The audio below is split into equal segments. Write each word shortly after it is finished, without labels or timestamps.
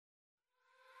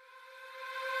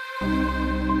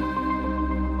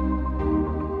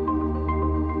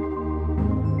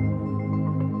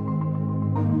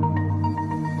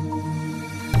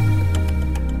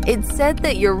It's said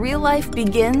that your real life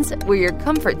begins where your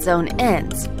comfort zone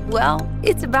ends. Well,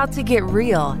 it's about to get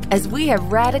real as we have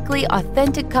radically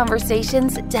authentic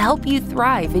conversations to help you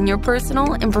thrive in your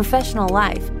personal and professional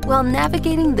life while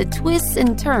navigating the twists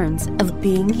and turns of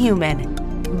being human.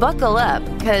 Buckle up,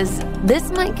 because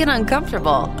This Might Get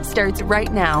Uncomfortable starts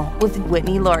right now with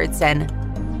Whitney Lauritsen.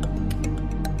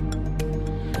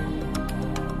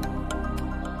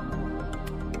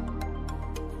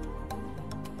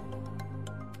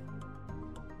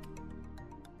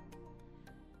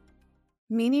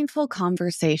 Meaningful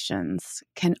conversations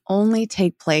can only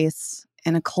take place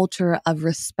in a culture of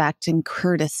respect and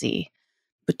courtesy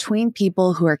between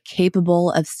people who are capable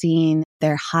of seeing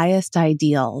their highest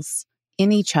ideals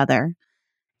in each other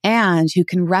and who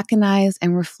can recognize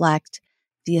and reflect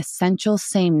the essential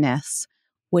sameness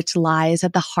which lies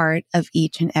at the heart of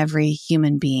each and every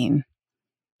human being.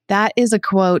 That is a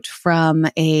quote from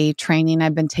a training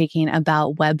I've been taking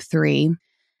about Web3,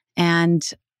 and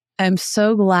I'm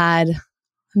so glad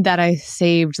that I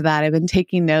saved that. I've been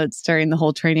taking notes during the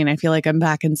whole training. I feel like I'm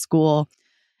back in school.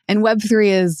 And Web3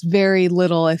 is very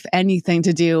little, if anything,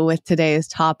 to do with today's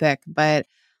topic. But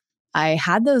I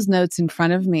had those notes in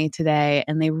front of me today,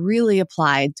 and they really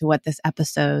applied to what this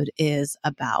episode is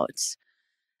about.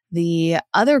 The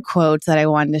other quote that I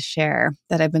wanted to share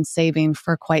that I've been saving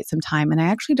for quite some time, and I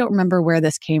actually don't remember where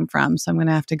this came from, so I'm going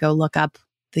to have to go look up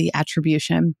the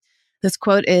attribution. This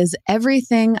quote is,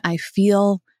 "Everything I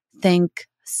feel, think,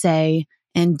 say,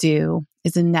 and do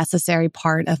is a necessary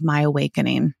part of my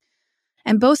awakening."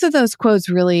 And both of those quotes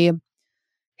really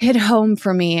hit home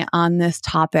for me on this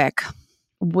topic,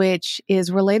 which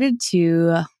is related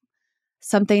to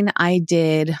something I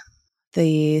did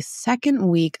the second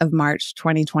week of March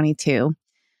 2022,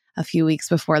 a few weeks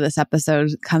before this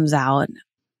episode comes out.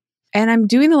 And I'm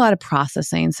doing a lot of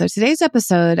processing. So today's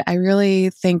episode, I really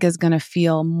think is going to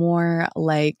feel more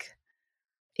like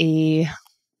a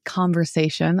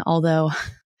conversation, although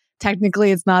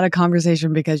technically it's not a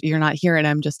conversation because you're not here and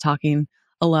I'm just talking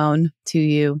alone to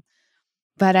you.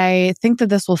 But I think that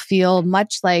this will feel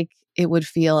much like it would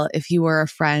feel if you were a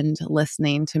friend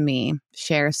listening to me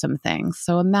share some things.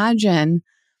 So imagine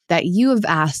that you have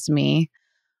asked me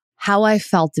how I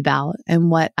felt about and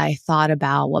what I thought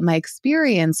about, what my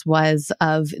experience was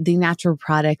of the Natural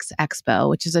Products Expo,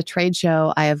 which is a trade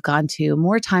show I have gone to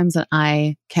more times than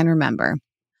I can remember.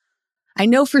 I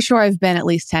know for sure I've been at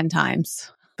least 10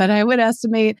 times, but I would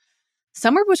estimate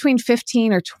somewhere between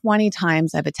 15 or 20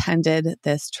 times I've attended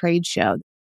this trade show.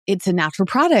 It's a natural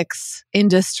products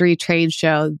industry trade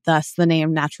show, thus the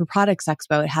name Natural Products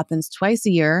Expo. It happens twice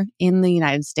a year in the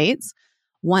United States,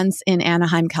 once in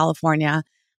Anaheim, California.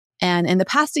 And in the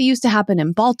past, it used to happen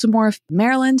in Baltimore,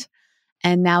 Maryland,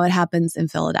 and now it happens in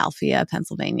Philadelphia,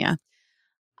 Pennsylvania.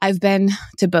 I've been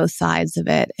to both sides of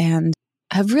it and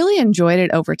have really enjoyed it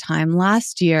over time.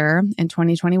 Last year, in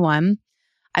 2021,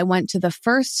 I went to the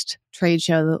first trade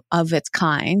show of its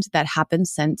kind that happened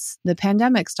since the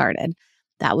pandemic started.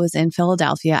 That was in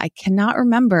Philadelphia. I cannot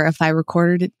remember if I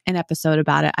recorded an episode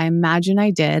about it. I imagine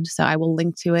I did, so I will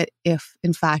link to it if,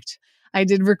 in fact, I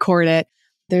did record it.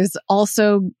 There's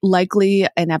also likely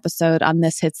an episode on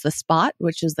This Hits the Spot,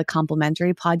 which is the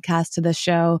complimentary podcast to the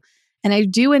show. And I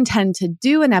do intend to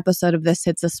do an episode of This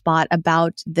Hits the Spot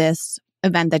about this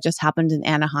event that just happened in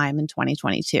Anaheim in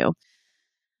 2022.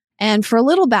 And for a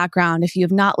little background, if you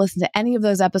have not listened to any of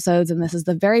those episodes, and this is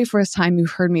the very first time you've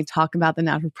heard me talk about the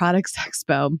Natural Products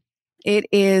Expo, it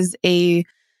is a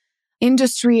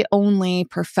industry-only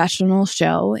professional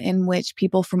show in which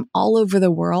people from all over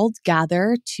the world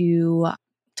gather to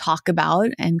talk about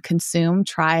and consume,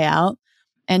 try out,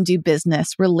 and do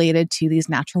business related to these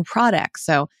natural products.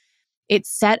 So it's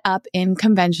set up in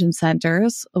convention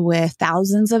centers with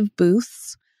thousands of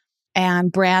booths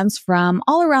and brands from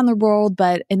all around the world,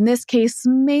 but in this case,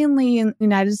 mainly in the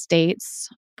United States,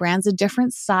 brands of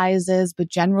different sizes, but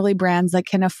generally brands that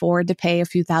can afford to pay a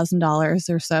few $1,000s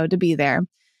or so to be there.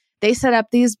 They set up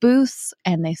these booths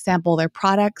and they sample their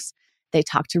products. They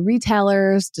talk to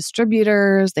retailers,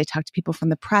 distributors, they talk to people from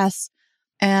the press,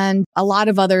 and a lot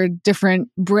of other different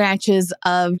branches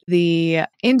of the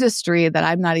industry that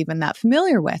I'm not even that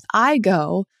familiar with. I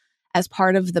go as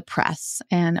part of the press,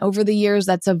 and over the years,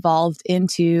 that's evolved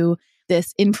into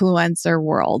this influencer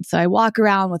world. So I walk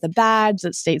around with a badge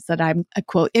that states that I'm a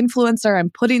quote influencer. I'm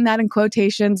putting that in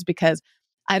quotations because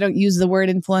I don't use the word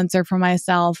influencer for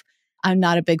myself. I'm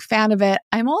not a big fan of it.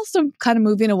 I'm also kind of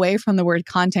moving away from the word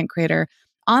content creator.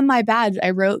 On my badge, I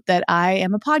wrote that I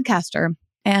am a podcaster,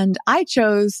 and I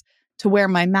chose to wear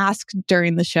my mask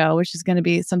during the show, which is going to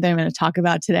be something I'm going to talk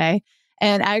about today.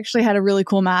 And I actually had a really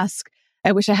cool mask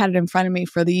I wish I had it in front of me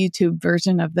for the YouTube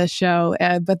version of this show.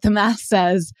 But the mask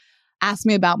says, ask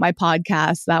me about my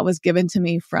podcast. That was given to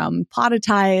me from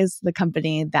Podetize, the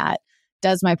company that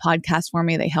does my podcast for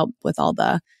me. They help with all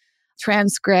the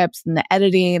transcripts and the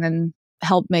editing and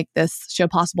help make this show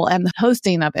possible and the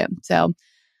hosting of it. So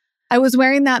I was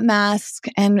wearing that mask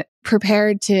and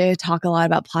prepared to talk a lot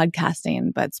about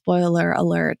podcasting, but spoiler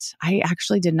alert, I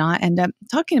actually did not end up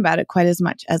talking about it quite as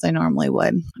much as I normally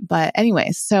would. But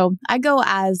anyways, so I go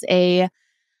as a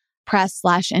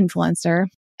press/influencer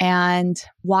and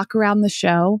walk around the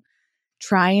show,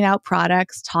 trying out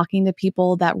products, talking to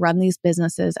people that run these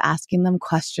businesses, asking them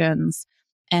questions,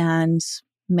 and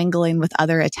mingling with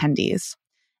other attendees.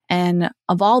 And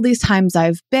of all these times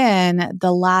I've been,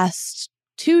 the last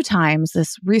 2 times,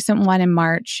 this recent one in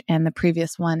March and the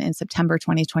previous one in September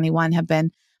 2021, have been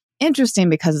interesting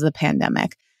because of the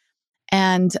pandemic.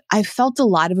 And I felt a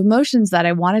lot of emotions that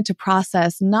I wanted to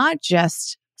process, not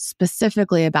just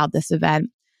specifically about this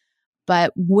event,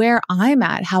 but where I'm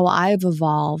at, how I've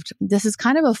evolved. This is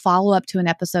kind of a follow-up to an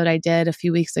episode I did a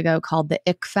few weeks ago called The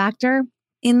Ick Factor.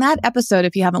 In that episode,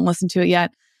 if you haven't listened to it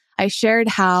yet, I shared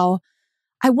how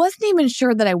I wasn't even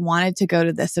sure that I wanted to go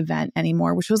to this event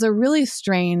anymore, which was a really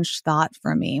strange thought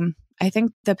for me. I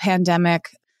think the pandemic,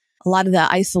 a lot of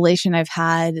the isolation I've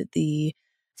had, the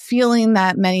feeling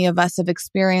that many of us have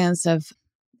experienced of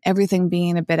everything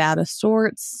being a bit out of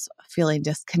sorts, feeling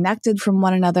disconnected from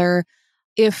one another.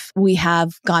 If we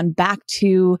have gone back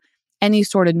to any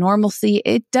sort of normalcy,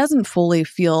 it doesn't fully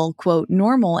feel, quote,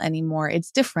 normal anymore. It's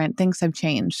different. Things have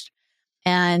changed.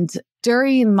 And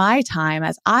during my time,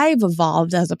 as I've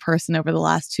evolved as a person over the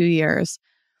last 2 years,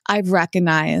 I've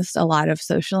recognized a lot of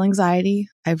social anxiety.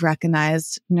 I've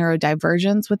recognized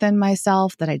neurodivergence within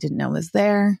myself that I didn't know was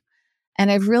there.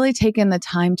 And I've really taken the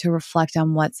time to reflect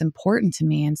on what's important to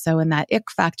me. And so in that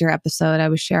Ick Factor episode, I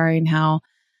was sharing how,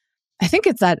 I think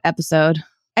it's that episode.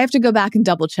 I have to go back and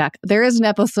double check. There is an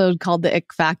episode called The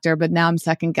Ick Factor, but now I'm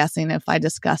second guessing if I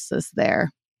discuss this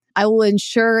there. I will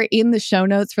ensure in the show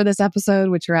notes for this episode,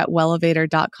 which are at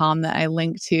wellevator.com, that I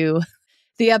link to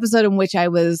the episode in which I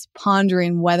was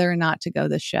pondering whether or not to go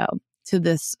to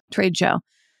this trade show.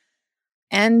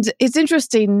 And it's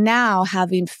interesting now,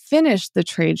 having finished the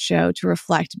trade show, to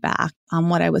reflect back on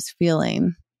what I was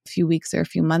feeling a few weeks or a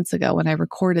few months ago when I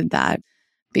recorded that,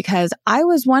 because I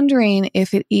was wondering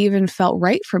if it even felt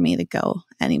right for me to go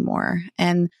anymore.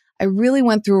 And I really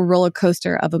went through a roller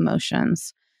coaster of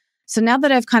emotions. So now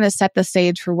that I've kind of set the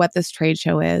stage for what this trade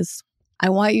show is, I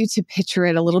want you to picture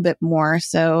it a little bit more.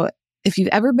 So if you've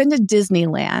ever been to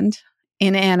Disneyland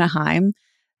in Anaheim,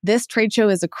 this trade show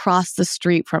is across the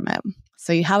street from it.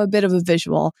 So you have a bit of a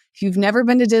visual. If you've never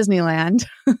been to Disneyland,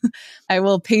 I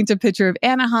will paint a picture of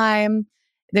Anaheim.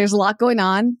 There's a lot going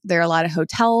on. There are a lot of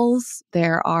hotels.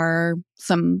 There are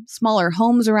some smaller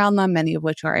homes around them, many of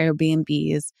which are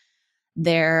Airbnbs.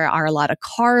 There are a lot of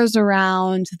cars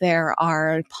around. There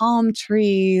are palm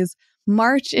trees.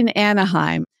 March in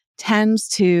Anaheim tends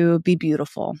to be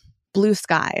beautiful. Blue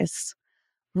skies,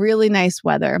 really nice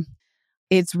weather.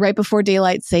 It's right before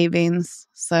daylight savings.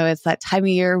 So it's that time of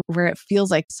year where it feels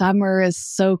like summer is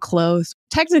so close.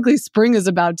 Technically, spring is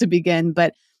about to begin,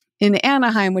 but in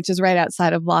Anaheim, which is right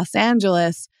outside of Los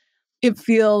Angeles, it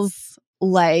feels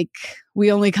like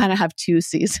we only kind of have 2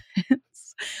 seasons.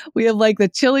 We have like the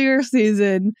chillier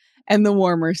season and the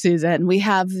warmer season. We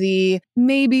have the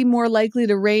maybe more likely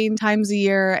to rain times a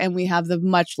year, and we have the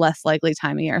much less likely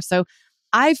time of year. So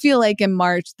I feel like in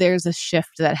March, there's a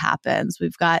shift that happens.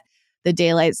 We've got the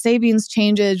daylight savings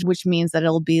changes, which means that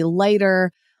it'll be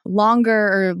lighter,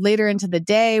 longer, or later into the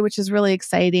day, which is really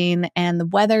exciting. And the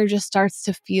weather just starts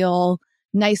to feel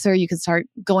nicer. You can start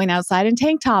going outside in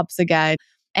tank tops again.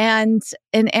 And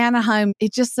in Anaheim,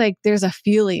 it just like there's a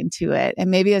feeling to it. And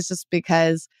maybe it's just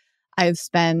because I've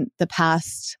spent the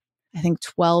past, I think,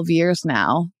 12 years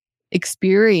now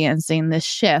experiencing this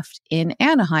shift in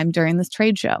Anaheim during this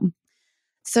trade show.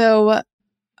 So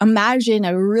imagine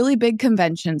a really big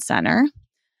convention center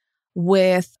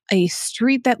with a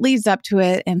street that leads up to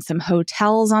it and some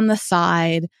hotels on the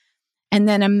side. And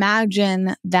then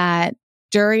imagine that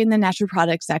during the Natural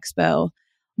Products Expo,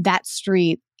 that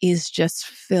street is just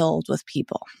filled with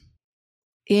people.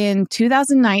 In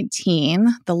 2019,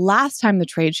 the last time the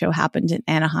trade show happened in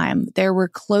Anaheim, there were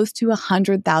close to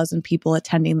 100,000 people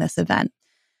attending this event.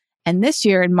 And this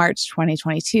year in March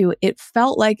 2022, it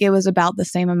felt like it was about the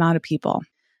same amount of people.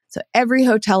 So every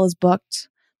hotel is booked.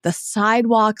 The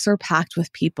sidewalks are packed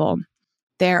with people.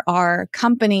 There are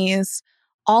companies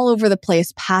all over the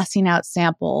place passing out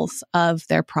samples of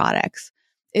their products.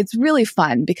 It's really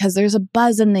fun because there's a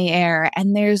buzz in the air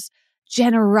and there's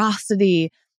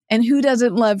generosity And who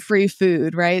doesn't love free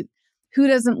food, right? Who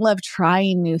doesn't love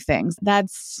trying new things?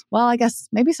 Well, I guess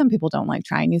maybe some people don't like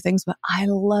trying new things, but I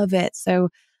love it. So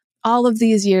all of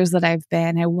these years that I've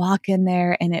been, I walk in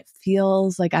there and it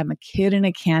feels like I'm a kid in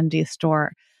a candy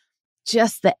store.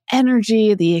 Just the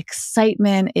energy, the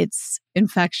excitement, it's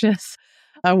infectious.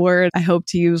 A word I hope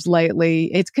to use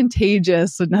lightly. It's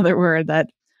contagious, another word that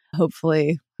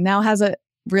hopefully now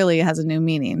really has a new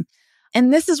meaning.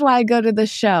 And this is why I go to this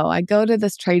show. I go to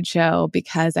this trade show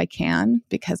because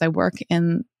I work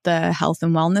in the health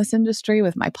and wellness industry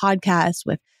with my podcast,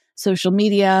 with social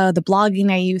media, the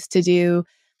blogging I used to do.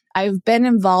 I've been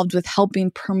involved with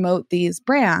helping promote these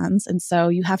brands. And so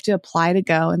you have to apply to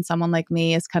go. And someone like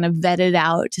me is kind of vetted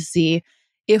out to see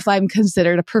if I'm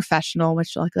considered a professional,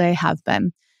 which luckily I have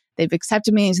been. They've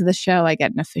accepted me into the show. I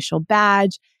get an official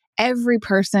badge. Every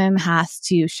person has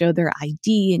to show their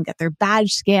ID and get their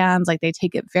badge scans. Like they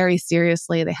take it very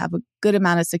seriously. They have a good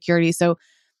amount of security. So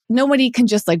nobody can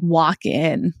just like walk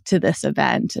in to this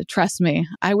event. Trust me,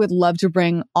 I would love to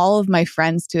bring all of my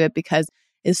friends to it because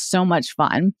it's so much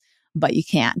fun, but you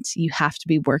can't. You have to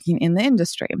be working in the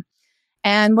industry.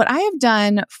 And what I have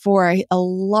done for a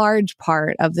large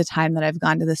part of the time that I've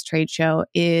gone to this trade show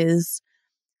is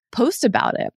post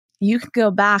about it. You can go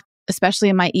back, especially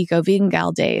in my Eco Vegan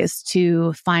Gal days,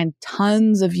 to find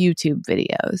tons of YouTube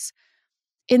videos.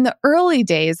 In the early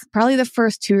days, probably the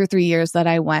first 2 or 3 years that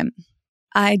I went,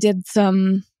 I did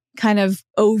some kind of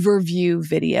overview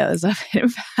videos of it. In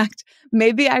fact,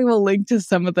 maybe I will link to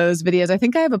some of those videos. I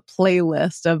think I have a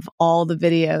playlist of all the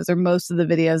videos or most of the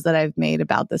videos that I've made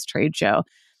about this trade show.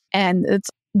 And it's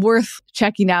worth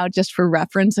checking out just for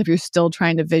reference if you're still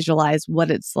trying to visualize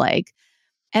what it's like.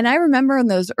 And I remember in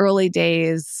those early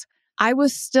days, I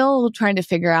was still trying to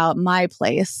figure out my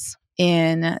place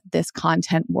in this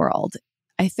content world.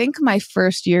 I think my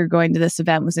first year going to this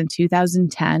event was in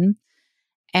 2010.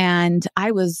 And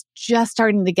I was just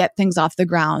starting to get things off the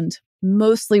ground,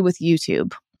 mostly with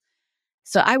YouTube.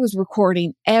 So I was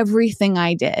recording everything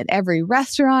I did, every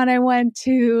restaurant I went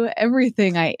to,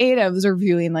 everything I ate. I was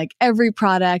reviewing like every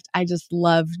product. I just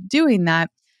loved doing that.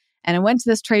 And I went to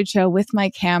this trade show with my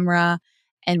camera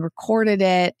and recorded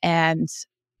it and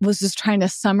was just trying to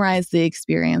summarize the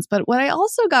experience. But what I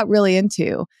also got really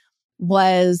into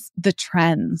was the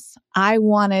trends. I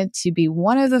wanted to be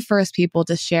one of the first people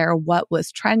to share what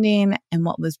was trending and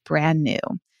what was brand new.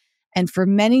 And for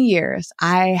many years,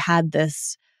 I had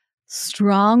this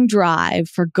strong drive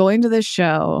for going to the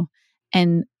show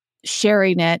and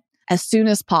sharing it as soon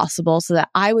as possible so that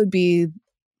I would be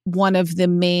one of the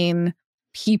main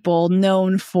people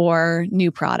known for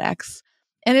new products.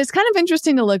 And it's kind of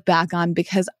interesting to look back on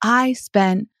because I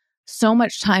spent so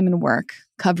much time and work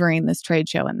covering this trade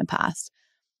show in the past.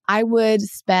 I would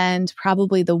spend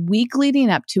probably the week leading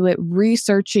up to it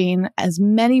researching as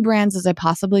many brands as I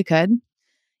possibly could,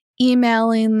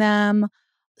 emailing them,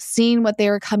 seeing what they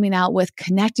were coming out with,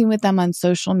 connecting with them on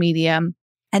social media.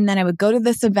 And then I would go to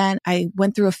this event. I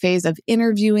went through a phase of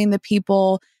interviewing the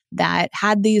people that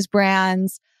had these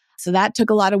brands. So that took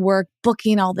a lot of work,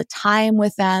 booking all the time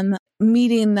with them,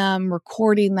 meeting them,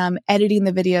 recording them, editing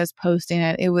the videos, posting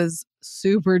it. It was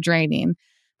super draining.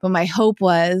 But my hope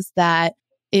was that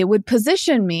it would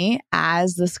position me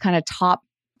as this kind of top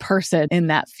person in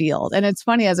that field. And it's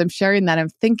funny, as I'm sharing that, I'm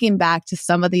thinking back to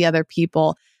some of the other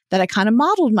people that I kind of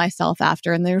modeled myself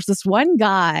after. And there's this one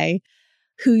guy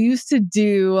who used to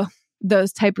do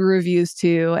those type of reviews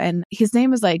too. And his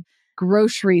name is like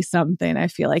Grocery something. I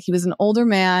feel like he was an older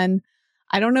man.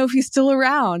 I don't know if he's still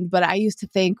around, but I used to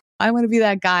think I want to be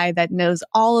that guy that knows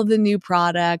all of the new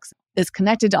products, is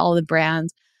connected to all the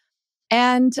brands.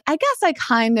 And I guess I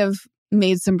kind of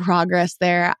made some progress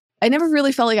there. I never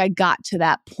really felt like I got to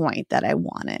that point that I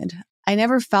wanted. I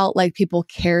never felt like people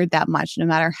cared that much, no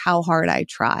matter how hard I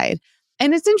tried.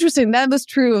 And it's interesting. That was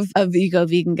true of Eco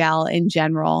Vegan Gal in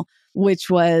general, which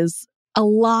was a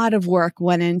lot of work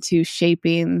went into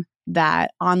shaping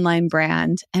that online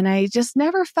brand. And I just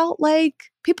never felt like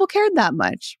people cared that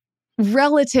much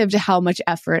relative to how much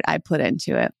effort I put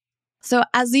into it. So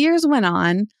as the years went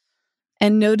on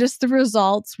and noticed the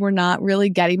results were not really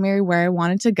getting me where I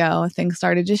wanted to go, things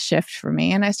started to shift for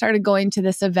me. And I started going to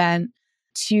this event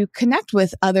to connect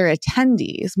with other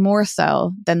attendees more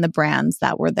so than the brands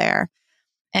that were there.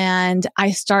 And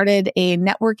I started a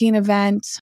networking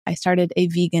event. I started a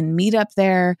vegan meetup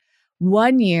there.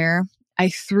 One year, I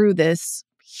threw this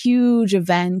huge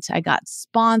event. I got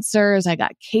sponsors, I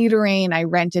got catering, I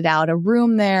rented out a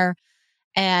room there.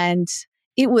 And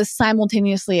it was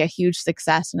simultaneously a huge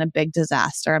success and a big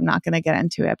disaster. I'm not going to get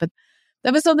into it, but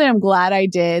that was something I'm glad I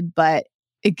did. But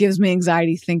it gives me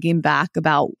anxiety thinking back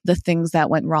about the things that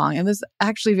went wrong. It was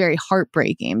actually very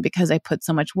heartbreaking because I put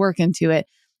so much work into it.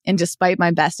 And despite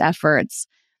my best efforts,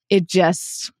 it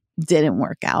just didn't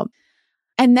work out.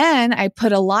 And then I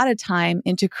put a lot of time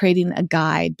into creating a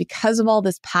guide because of all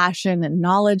this passion and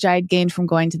knowledge I'd gained from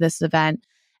going to this event.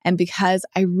 And because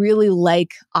I really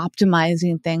like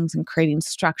optimizing things and creating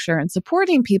structure and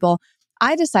supporting people,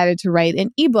 I decided to write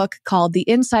an ebook called The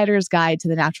Insider's Guide to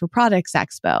the Natural Products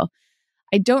Expo.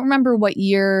 I don't remember what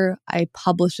year I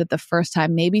published it the first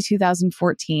time, maybe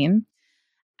 2014.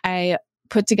 I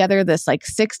put together this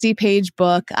 60-page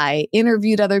book. I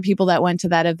interviewed other people that went to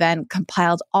that event,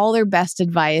 compiled all their best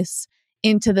advice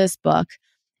into this book,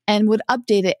 and would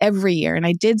update it every year. And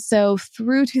I did so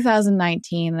through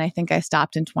 2019, and I think I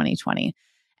stopped in 2020.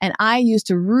 And I used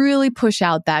to really push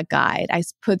out that guide. I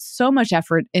put so much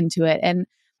effort into it. And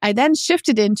I then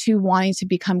shifted into wanting to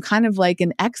become kind of like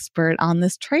an expert on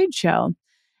this trade show.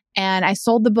 And I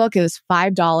sold the book. It was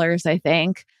 $5, I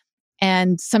think.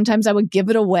 And sometimes I would give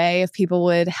it away if people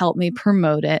would help me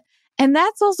promote it. And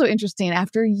that's also interesting.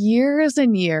 After years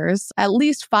and years, at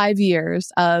least 5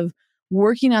 years of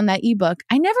working on that ebook,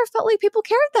 I never felt like people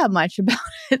cared that much about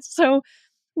it. So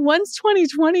once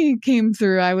 2020 came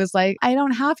through, I was like, I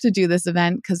don't have to do this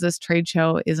event because this trade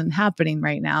show isn't happening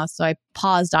right now. So I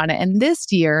paused on it. And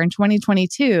this year in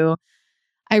 2022,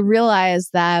 I realized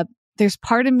that there's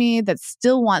part of me that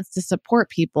still wants to support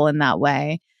people in that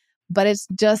way, but it's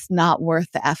just not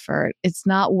worth the effort. It's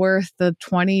not worth the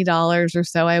 $20 or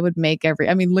so I would make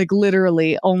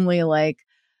literally only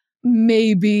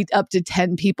maybe up to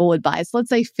 10 people would buy. So let's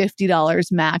say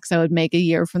 $50 max I would make a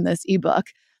year from this ebook.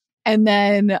 And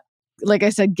then, like I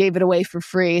said, gave it away for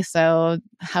free. So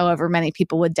however many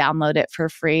people would download it for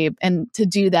free. And to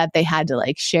do that, they had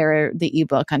to share the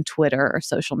ebook on Twitter or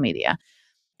social media.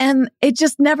 And it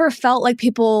just never felt like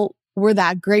people were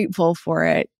that grateful for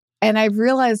it. And I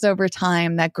realized over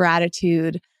time that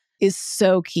gratitude is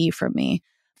so key for me.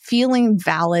 Feeling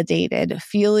validated,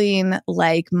 feeling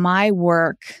like my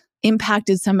work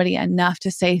impacted somebody enough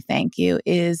to say thank you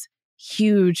is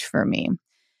huge for me.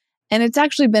 And it's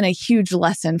actually been a huge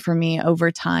lesson for me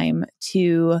over time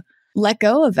to let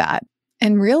go of that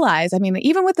and realize,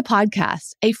 even with the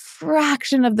podcast, a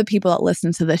fraction of the people that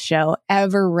listen to the show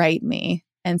ever write me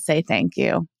and say thank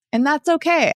you. And that's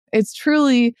okay. It's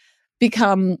truly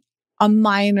become a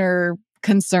minor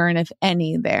concern, if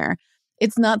any, there.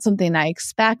 It's not something I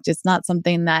expect. It's not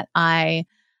something that I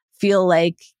feel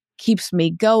like keeps me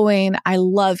going. I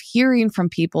love hearing from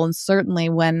people. And certainly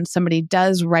when somebody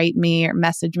does write me or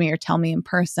message me or tell me in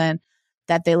person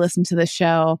that they listen to the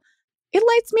show, it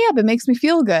lights me up. It makes me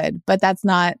feel good. But that's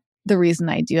not the reason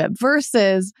I do it.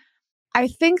 Versus, I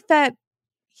think that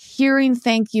hearing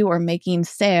thank you or making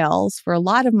sales for a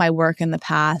lot of my work in the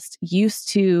past used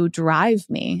to drive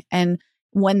me. And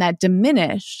when that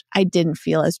diminished, I didn't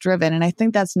feel as driven. And I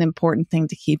think that's an important thing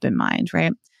to keep in mind,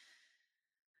 right?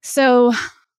 So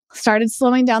started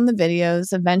slowing down the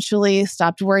videos, eventually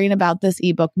stopped worrying about this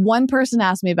ebook. One person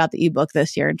asked me about the ebook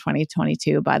this year in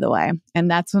 2022, by the way.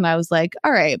 And that's when I was like,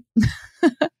 all right,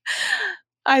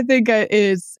 I think it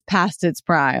is past its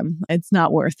prime. It's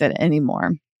not worth it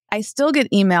anymore. I still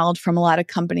get emailed from a lot of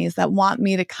companies that want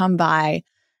me to come by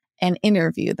and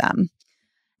interview them.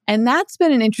 And that's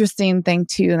been an interesting thing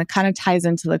too. And it kind of ties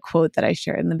into the quote that I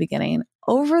shared in the beginning.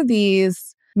 Over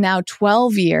these now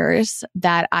 12 years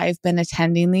that I've been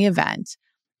attending the event,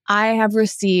 I have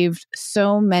received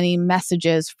so many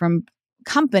messages from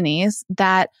companies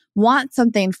that want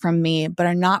something from me, but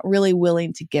are not really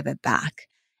willing to give it back.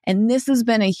 And this has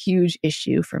been a huge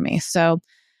issue for me. So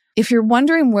if you're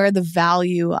wondering where the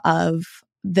value of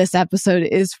this episode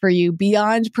is for you,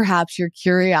 beyond perhaps your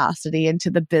curiosity into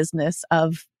the business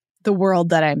of the world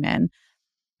that I'm in,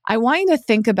 I want you to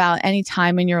think about any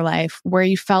time in your life where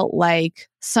you felt like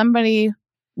somebody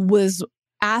was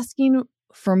asking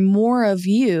for more of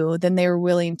you than they were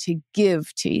willing to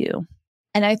give to you.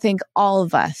 And I think all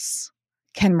of us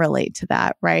can relate to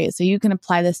that, right? So you can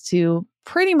apply this to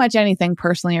pretty much anything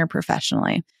personally or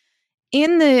professionally.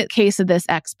 In the case of this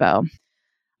expo,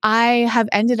 I have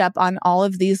ended up on all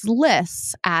of these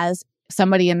lists as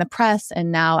somebody in the press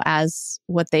and now as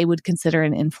what they would consider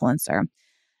an influencer.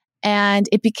 And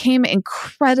it became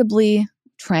incredibly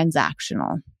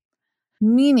transactional,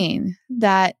 meaning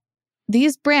that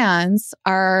these brands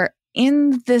are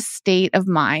in this state of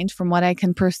mind, from what I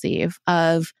can perceive,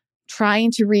 of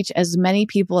trying to reach as many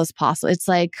people as possible. It's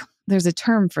like, there's a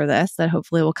term for this that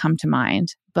hopefully will come to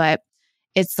mind, but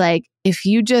it's like, if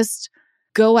you just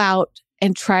go out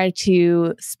and try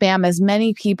to spam as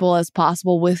many people as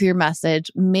possible with your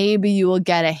message, maybe you will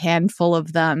get a handful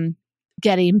of them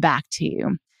getting back to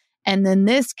you. And in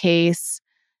this case,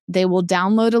 they will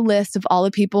download a list of all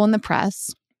the people in the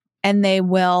press and they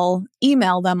will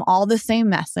email them all the same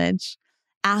message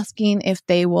asking if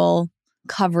they will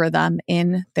cover them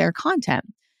in their content.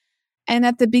 And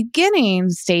at the beginning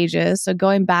stages, so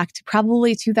going back to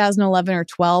probably 2011 or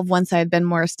 12, once I had been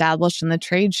more established in the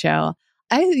trade show,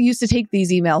 I used to take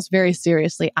these emails very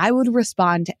seriously. I would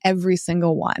respond to every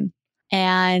single one.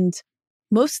 And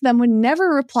most of them would never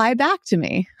reply back to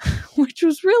me, which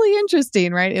was really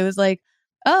interesting, right? It was like,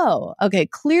 oh, okay,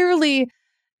 clearly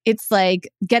it's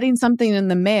like getting something in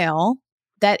the mail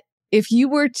that if you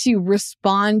were to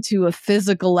respond to a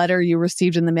physical letter you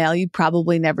received in the mail, you'd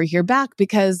probably never hear back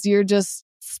because you're just,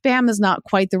 spam is not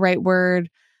quite the right word,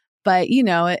 but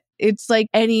it's like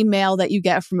any mail that you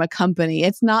get from a company.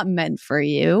 It's not meant for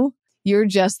you. You're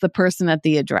just the person at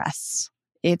the address.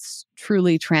 It's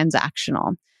truly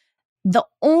transactional. The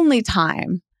only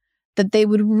time that they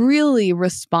would really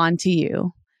respond to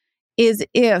you is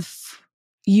if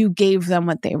you gave them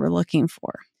what they were looking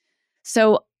for.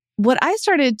 So what I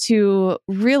started to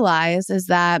realize is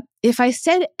that if I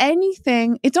said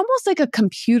anything, it's almost like a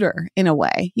computer in a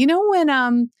way.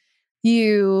 When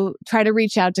you try to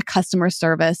reach out to customer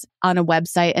service on a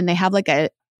website and they have like a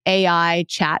AI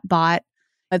chat bot,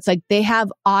 it's like they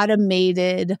have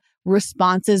automated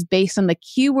responses based on the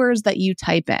keywords that you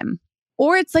type in.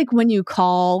 Or it's like when you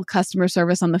call customer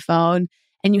service on the phone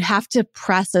and you have to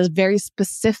press a very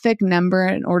specific number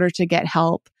in order to get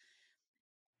help.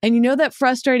 And that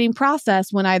frustrating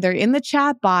process when either in the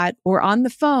chatbot or on the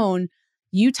phone,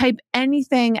 you type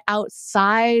anything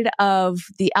outside of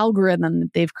the algorithm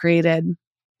that they've created,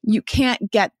 you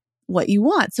can't get what you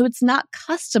want. So it's not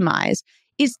customized.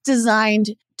 It's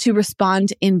designed to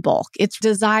respond in bulk. It's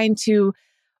designed to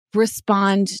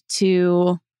respond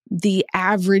to the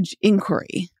average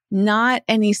inquiry, not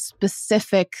any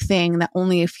specific thing that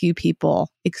only a few people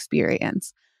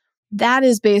experience. That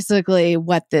is basically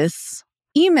what this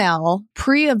email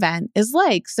pre-event is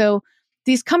like. So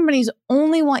these companies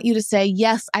only want you to say,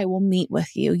 yes, I will meet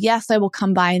with you. Yes, I will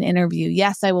come by and interview.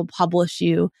 Yes, I will publish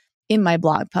you in my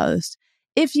blog post.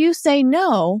 If you say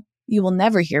no, you will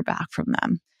never hear back from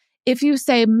them. If you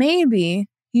say maybe,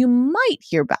 you might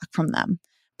hear back from them.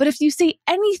 But if you say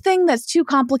anything that's too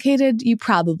complicated, you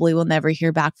probably will never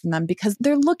hear back from them because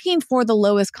they're looking for the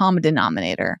lowest common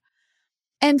denominator.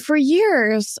 And for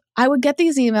years, I would get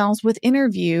these emails with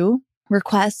interview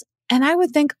requests, and I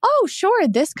would think, oh, sure,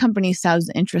 this company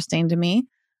sounds interesting to me.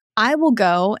 I will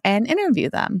go and interview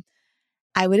them.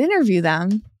 I would interview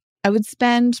them. I would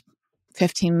spend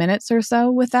 15 minutes or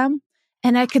so with them.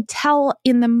 And I could tell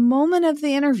in the moment of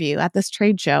the interview at this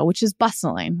trade show, which is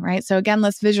bustling, right? So again,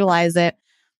 let's visualize it.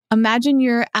 Imagine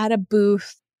you're at a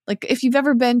booth, like if you've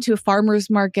ever been to a farmer's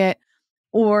market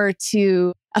or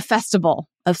to a festival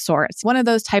of sorts, one of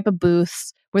those type of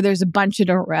booths where there's a bunch in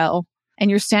a row and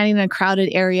you're standing in a crowded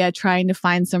area trying to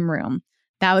find some room.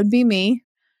 That would be me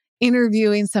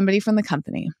interviewing somebody from the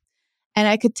company. And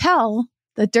I could tell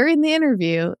that during the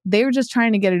interview, they were just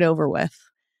trying to get it over with.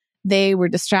 They were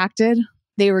distracted.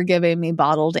 They were giving me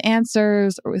bottled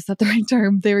answers, or was that the right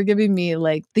term? They were giving me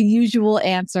like the usual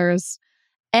answers.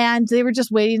 And they were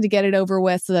just waiting to get it over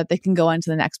with so that they can go on to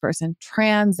the next person.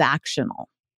 Transactional.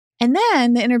 And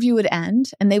then the interview would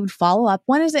end and they would follow up.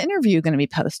 When is the interview going to be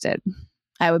posted?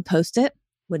 I would post it,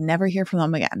 would never hear from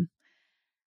them again.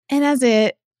 And as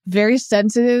a very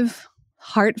sensitive,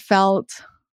 heartfelt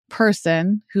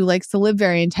person who likes to live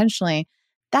very intentionally,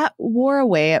 that wore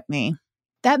away at me.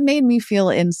 That made me feel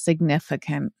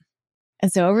insignificant.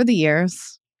 And so over the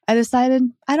years, I decided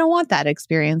I don't want that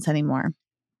experience anymore.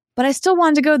 But I still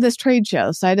wanted to go to this trade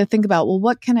show. So I had to think about, well,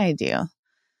 what can I do?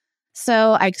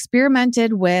 So I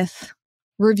experimented with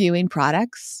reviewing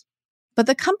products, but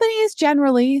the company is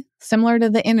generally similar to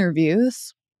the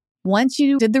interviews. Once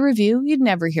you did the review, you'd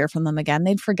never hear from them again.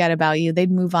 They'd forget about you.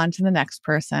 They'd move on to the next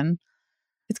person.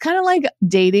 It's kind of like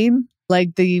dating,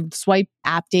 like the swipe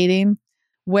app dating,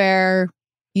 where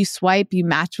you swipe, you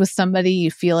match with somebody,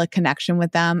 you feel a connection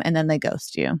with them, and then they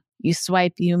ghost you. You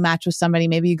swipe, you match with somebody,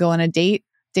 maybe you go on a date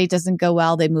doesn't go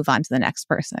well, they move on to the next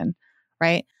person,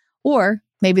 right? Or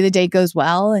maybe the date goes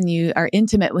well and you are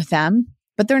intimate with them,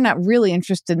 but they're not really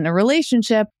interested in a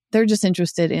relationship. They're just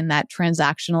interested in that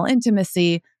transactional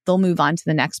intimacy. They'll move on to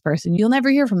the next person. You'll never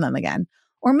hear from them again.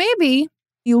 Or maybe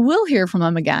you will hear from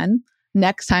them again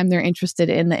next time they're interested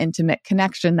in the intimate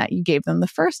connection that you gave them the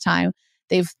first time.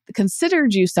 They've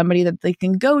considered you somebody that they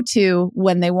can go to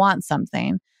when they want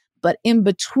something. But in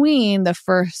between the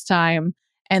first time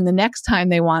and the next time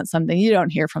they want something, you don't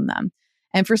hear from them.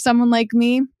 And for someone like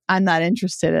me, I'm not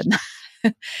interested in that.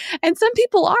 And some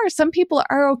people are. Some people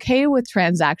are okay with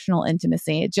transactional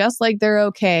intimacy, just like they're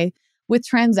okay with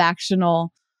transactional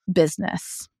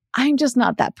business. I'm just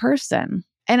not that person.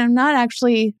 And I'm not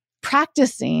actually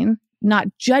practicing, not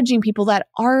judging people that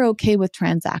are okay with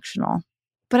transactional.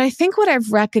 But I think what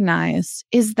I've recognized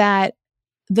is that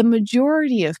the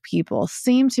majority of people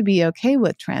seem to be okay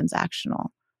with transactional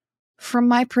from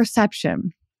my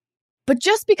perception. But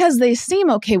just because they seem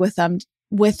okay with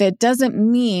it doesn't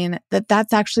mean that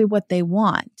that's actually what they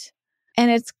want.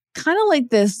 And it's kind of like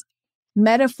this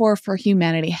metaphor for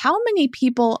humanity. How many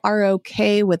people are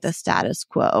okay with the status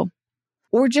quo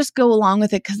or just go along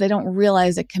with it because they don't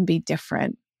realize it can be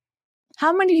different?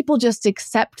 How many people just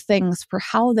accept things for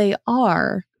how they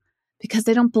are because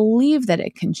they don't believe that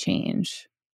it can change?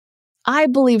 I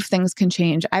believe things can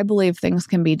change. I believe things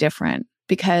can be different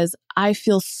because I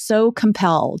feel so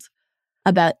compelled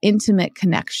about intimate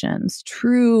connections,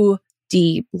 true,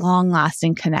 deep,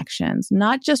 long-lasting connections,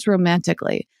 not just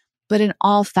romantically, but in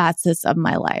all facets of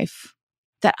my life,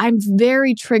 that I'm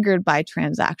very triggered by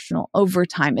transactional over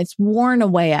time. It's worn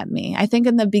away at me. I think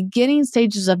in the beginning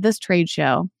stages of this trade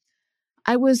show,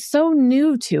 I was so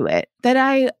new to it that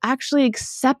I actually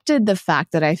accepted the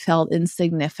fact that I felt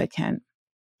insignificant.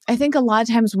 I think a lot of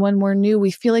times when we're new,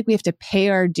 we feel like we have to pay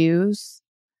our dues,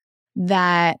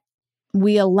 that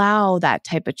we allow that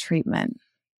type of treatment.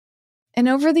 And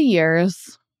over the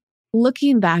years,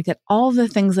 looking back at all the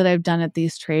things that I've done at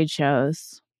these trade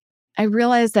shows, I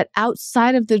realized that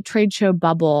outside of the trade show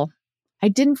bubble, I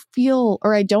don't feel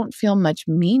much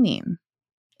meaning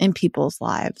in people's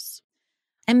lives.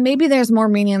 And maybe there's more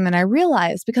meaning than I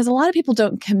realized because a lot of people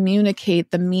don't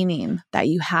communicate the meaning that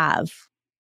you have,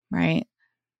 right?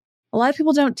 A lot of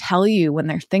people don't tell you when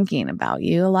they're thinking about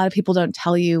you. A lot of people don't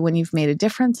tell you when you've made a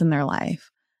difference in their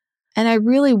life. And I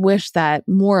really wish that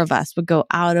more of us would go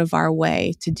out of our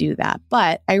way to do that.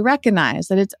 But I recognize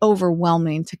that it's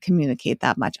overwhelming to communicate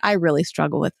that much. I really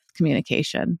struggle with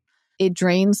communication. It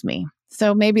drains me.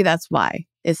 So maybe that's why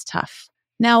it's tough.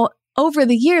 Now, over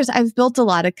the years, I've built a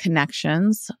lot of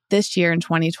connections. This year in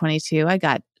 2022, I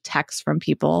got texts from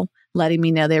people letting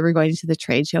me know they were going to the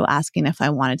trade show, asking if I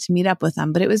wanted to meet up with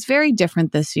them. But it was very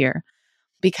different this year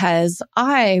because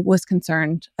I was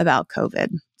concerned about COVID.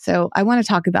 So I want to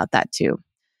talk about that too.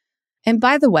 And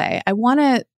by the way, I want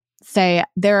to say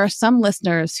there are some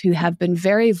listeners who have been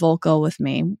very vocal with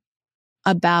me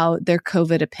about their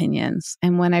COVID opinions.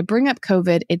 And when I bring up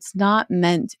COVID, it's not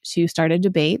meant to start a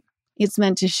debate. It's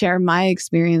meant to share my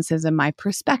experiences and my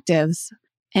perspectives.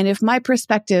 And if my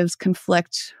perspectives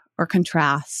conflict or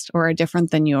contrast or are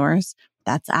different than yours,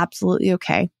 that's absolutely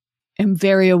okay. I'm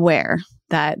very aware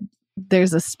that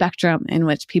there's a spectrum in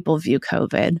which people view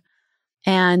COVID.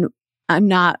 And I'm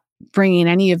not bringing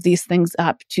any of these things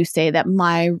up to say that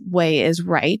my way is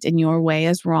right and your way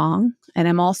is wrong. And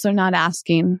I'm also not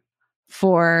asking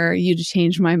for you to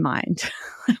change my mind.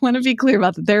 I want to be clear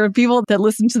about that. There are people that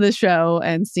listen to the show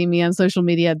and see me on social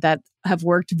media that have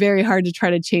worked very hard to try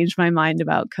to change my mind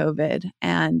about COVID.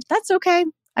 And that's okay.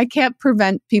 I can't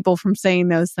prevent people from saying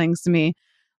those things to me.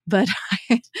 But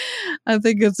I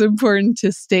think it's important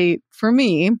to state for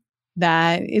me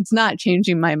that it's not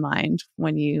changing my mind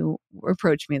when you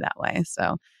approach me that way.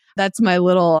 So that's my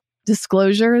little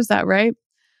disclosure. Is that right?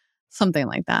 Something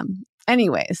like that.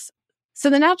 Anyways, so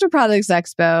the Natural Products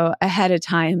Expo ahead of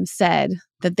time said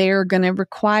that they are going to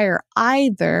require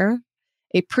either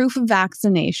a proof of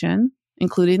vaccination,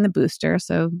 including the booster,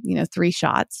 so 3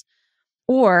 shots,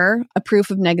 or a proof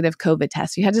of negative COVID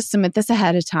test. You had to submit this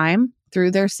ahead of time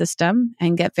through their system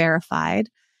and get verified.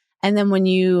 And then when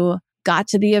you got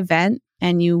to the event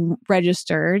and you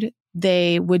registered,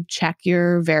 they would check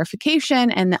your verification,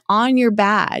 and on your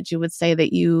badge, it would say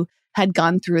that you had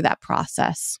gone through that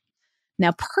process.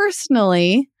 Now,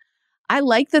 personally, I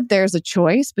like that there's a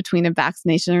choice between a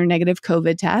vaccination or a negative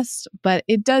COVID test, but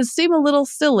it does seem a little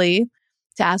silly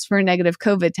to ask for a negative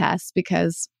COVID test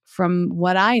because from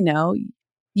what I know,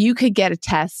 you could get a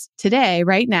test today,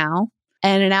 right now,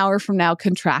 and an hour from now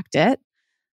contract it.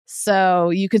 So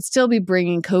you could still be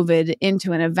bringing COVID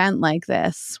into an event like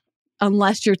this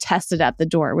unless you're tested at the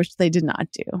door, which they did not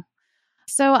do.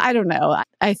 So I don't know.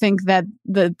 I think that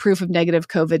the proof of negative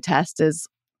COVID test is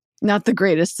not the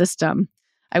greatest system.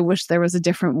 I wish there was a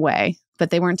different way, but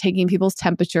they weren't taking people's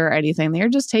temperature or anything. They were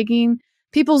just taking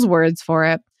people's words for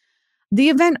it. The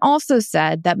event also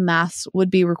said that masks would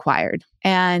be required.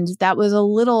 And that was a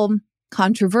little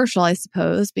controversial, I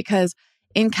suppose, because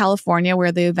in California,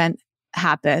 where the event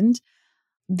happened,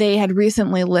 they had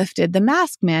recently lifted the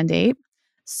mask mandate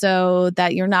so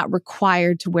that you're not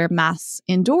required to wear masks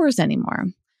indoors anymore.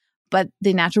 But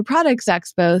the Natural Products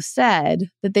Expo said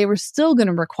that they were still going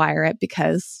to require it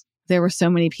because there were so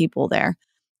many people there.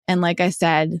 And like I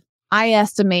said, I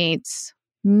estimate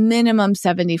minimum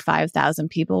 75,000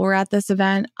 people were at this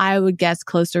event. I would guess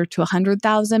closer to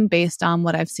 100,000 based on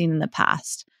what I've seen in the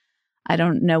past. I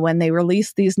don't know when they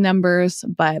released these numbers,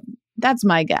 but that's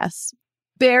my guess.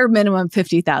 Bare minimum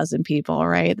 50,000 people,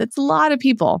 right? That's a lot of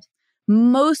people.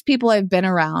 Most people I've been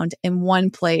around in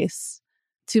one place,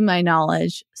 to my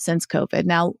knowledge, since COVID.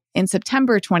 Now, in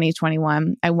September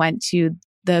 2021, I went to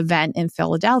the event in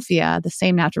Philadelphia, the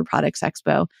same Natural Products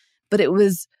Expo, but it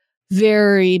was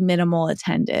very minimal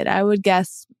attended. I would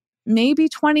guess maybe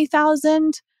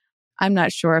 20,000. I'm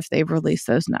not sure if they've released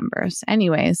those numbers.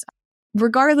 Anyways,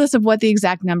 regardless of what the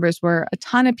exact numbers were, a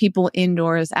ton of people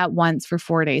indoors at once for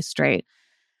 4 days straight.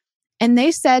 And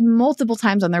they said multiple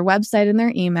times on their website and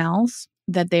their emails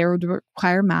that they would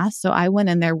require masks. So I went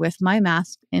in there with my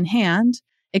mask in hand,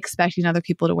 expecting other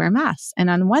people to wear masks. And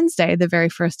on Wednesday, the very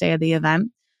first day of the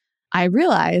event, I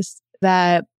realized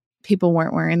that people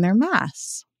weren't wearing their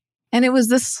masks. And it was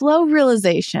this slow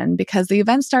realization because the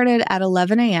event started at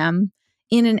 11 a.m.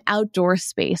 in an outdoor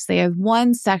space. They have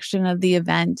one section of the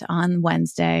event on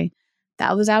Wednesday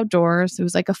that was outdoors. It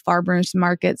was like a farmer's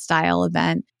market style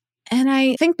event. And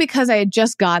I think because I had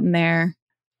just gotten there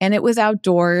and it was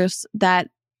outdoors, that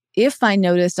if I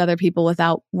noticed other people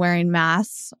without wearing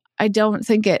masks, I don't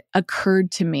think it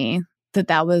occurred to me that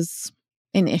that was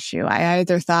an issue. I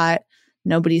either thought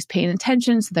nobody's paying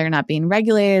attention, so they're not being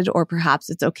regulated, or perhaps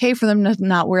it's okay for them to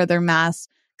not wear their masks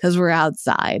because we're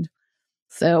outside.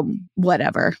 So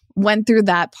whatever. Went through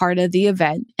that part of the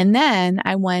event. And then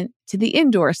I went to the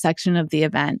indoor section of the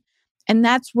event. And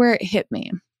that's where it hit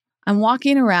me. I'm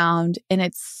walking around and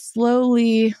it's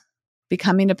slowly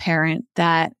becoming apparent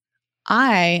that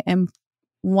I am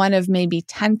one of maybe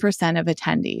 10% of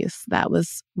attendees that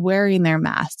was wearing their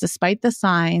masks, despite the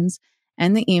signs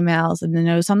and the emails and the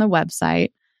notes on the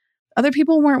website. Other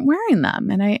people weren't wearing them.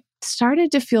 And I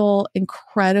started to feel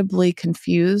incredibly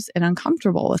confused and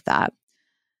uncomfortable with that.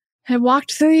 I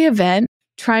walked through the event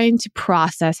trying to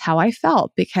process how I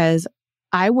felt because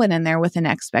I went in there with an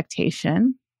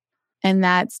expectation, and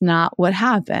that's not what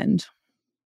happened.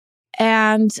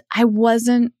 And I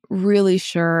wasn't really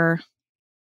sure.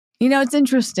 You know, it's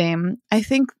interesting. I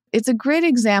think it's a great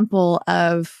example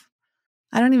of,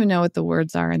 I don't even know what the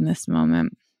words are in this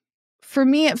moment. For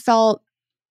me, it felt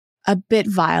a bit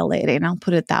violating. I'll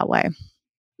put it that way.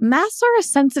 Masks are a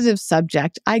sensitive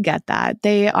subject. I get that.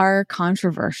 They are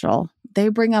controversial. They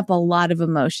bring up a lot of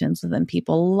emotions within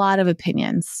people, a lot of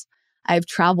opinions. I've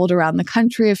traveled around the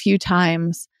country a few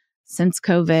times since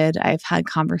COVID. I've had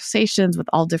conversations with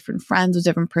all different friends with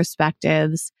different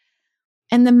perspectives.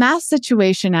 And the mask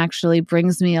situation actually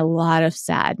brings me a lot of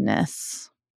sadness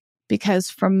because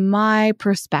from my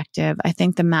perspective, I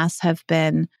think the masks have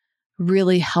been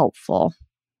really helpful.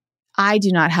 I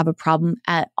do not have a problem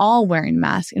at all wearing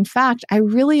masks. In fact, I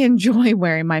really enjoy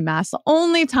wearing my mask. The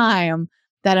only time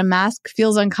that a mask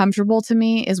feels uncomfortable to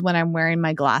me is when I'm wearing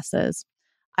my glasses.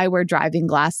 I wear driving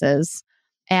glasses.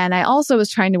 And I also was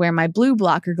trying to wear my blue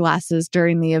blocker glasses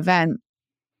during the event,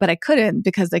 but I couldn't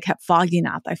because they kept fogging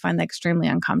up. I find that extremely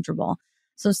uncomfortable.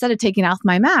 So instead of taking off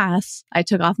my mask, I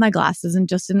took off my glasses and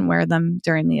just didn't wear them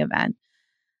during the event.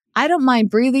 I don't mind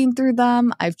breathing through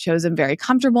them. I've chosen very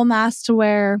comfortable masks to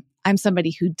wear. I'm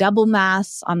somebody who double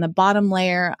masks. On the bottom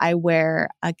layer, I wear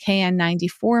a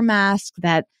KN94 mask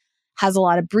that has a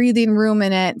lot of breathing room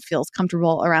in it, feels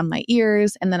comfortable around my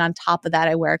ears. And then on top of that,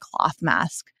 I wear a cloth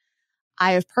mask.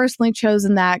 I have personally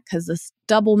chosen that because this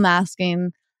double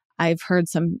masking, I've heard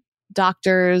some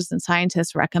doctors and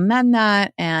scientists recommend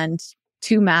that, and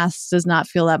 2 masks does not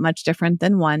feel that much different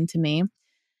than 1 to me.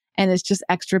 And it's just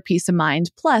extra peace of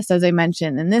mind. Plus, as I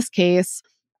mentioned, in this case,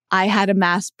 I had a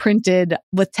mask printed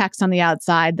with text on the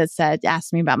outside that said,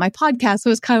 ask me about my podcast. So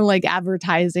it was kind of like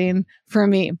advertising for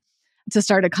me to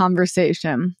start a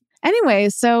conversation. Anyway,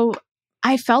 so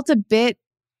I felt a bit,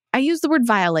 I use the word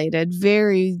violated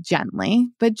very gently,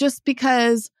 but just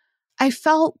because I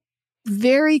felt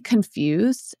very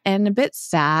confused and a bit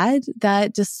sad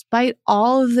that despite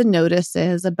all of the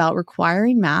notices about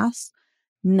requiring masks,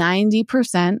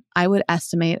 90%, I would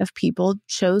estimate, of people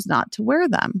chose not to wear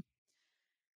them.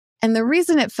 And the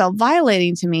reason it felt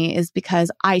violating to me is because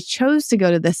I chose to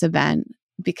go to this event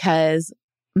because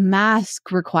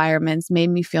mask requirements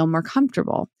made me feel more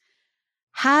comfortable.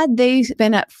 Had they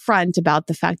been upfront about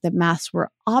the fact that masks were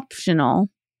optional,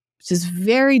 which is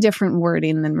very different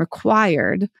wording than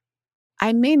required,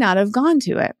 I may not have gone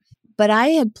to it. But I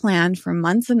had planned for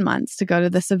months and months to go to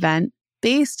this event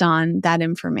based on that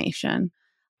information.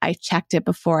 I checked it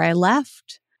before I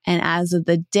left. And as of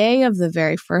the day of the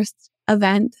very first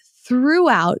event,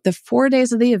 throughout the 4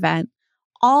 days of the event,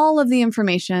 all of the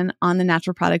information on the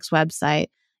Natural Products website,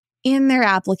 in their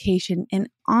application, and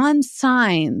on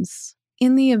signs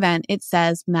in the event, it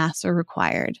says masks are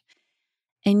required.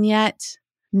 And yet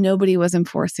nobody was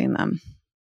enforcing them.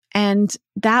 And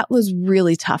that was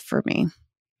really tough for me.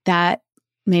 That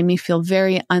made me feel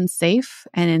very unsafe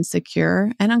and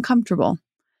insecure and uncomfortable,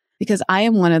 because I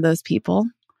am one of those people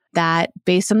that,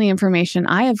 based on the information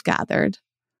I have gathered,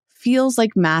 feels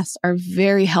like masks are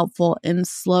very helpful in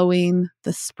slowing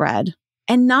the spread.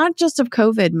 And not just of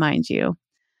COVID, mind you,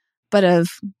 but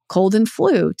of cold and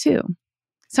flu too.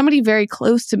 Somebody very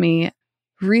close to me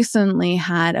recently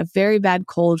had a very bad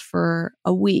cold for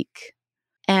a week,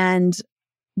 and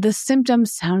the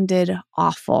symptoms sounded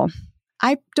awful.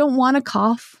 I don't want to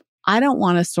cough. I don't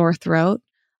want a sore throat.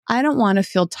 I don't want to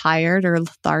feel tired or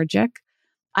lethargic.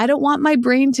 I don't want my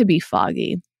brain to be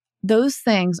foggy. Those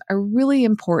things are really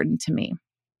important to me.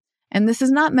 And this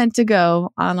is not meant to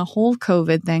go on a whole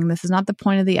COVID thing. This is not the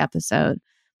point of the episode.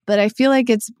 But I feel like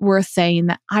it's worth saying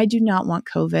that I do not want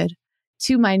COVID.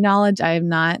 To my knowledge, I have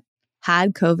not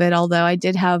had COVID, although I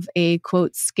did have a,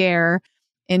 quote, scare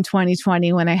in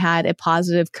 2020 when I had a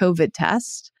positive COVID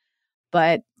test.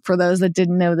 But for those that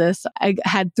didn't know this, I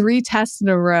had 3 tests in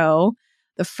a row.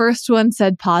 The first one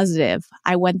said positive.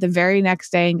 I went the very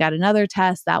next day and got another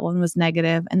test. That one was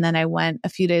negative. And then I went a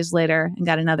few days later and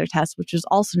got another test, which was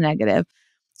also negative.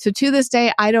 So to this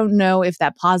day, I don't know if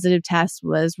that positive test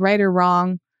was right or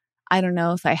wrong. I don't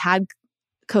know if I had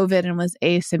COVID and was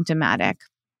asymptomatic.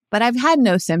 But I've had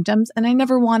no symptoms, and I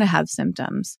never want to have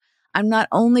symptoms. I'm not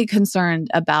only concerned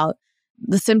about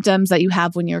the symptoms that you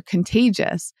have when you're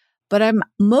contagious, but I'm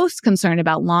most concerned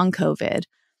about long COVID.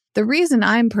 The reason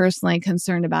I'm personally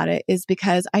concerned about it is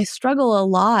because I struggle a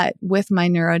lot with my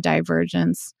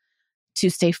neurodivergence to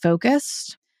stay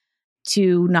focused,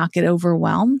 to not get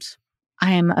overwhelmed.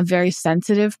 I am a very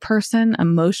sensitive person,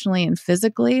 emotionally and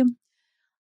physically.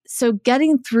 So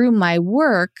getting through my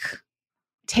work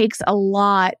takes a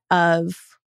lot of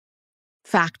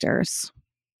factors.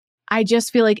 I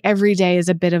just feel like every day is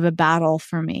a bit of a battle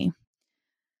for me.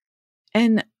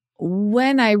 And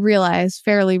when I realized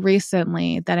fairly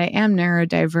recently that I am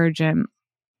neurodivergent,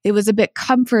 it was a bit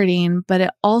comforting, but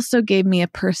it also gave me a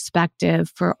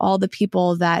perspective for all the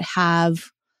people that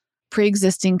have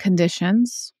pre-existing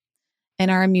conditions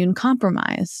and are immune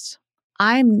compromised.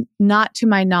 I'm not, to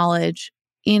my knowledge,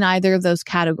 in either of those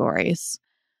categories,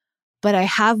 but I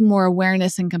have more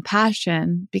awareness and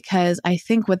compassion because I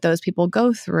think what those people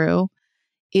go through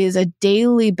is a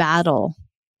daily battle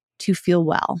to feel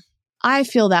well. I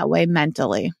feel that way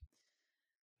mentally.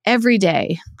 Every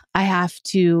day, I have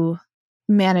to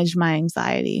manage my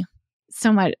anxiety.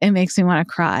 So much, it makes me want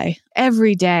to cry.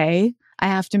 Every day, I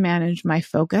have to manage my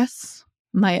focus,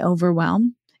 my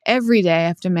overwhelm. Every day, I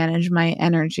have to manage my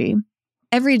energy.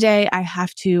 Every day, I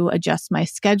have to adjust my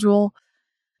schedule.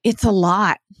 It's a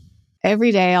lot.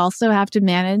 Every day, I also have to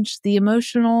manage the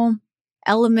emotional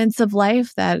elements of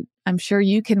life that I'm sure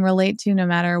you can relate to no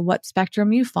matter what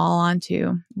spectrum you fall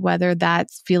onto, whether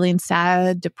that's feeling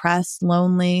sad, depressed,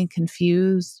 lonely,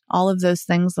 confused, all of those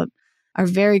things that are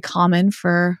very common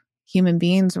for human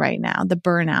beings right now. The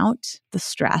burnout, the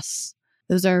stress,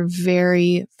 those are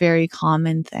very, very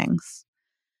common things.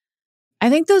 I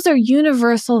think those are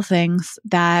universal things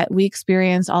that we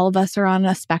experience. All of us are on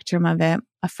a spectrum of it.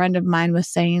 A friend of mine was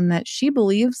saying that she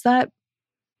believes that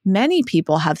many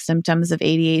people have symptoms of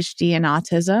ADHD and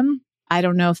autism. I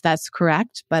don't know if that's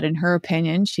correct, but in her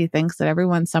opinion, she thinks that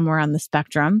everyone's somewhere on the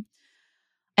spectrum.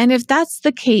 And if that's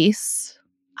the case,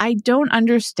 I don't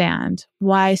understand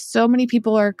why so many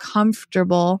people are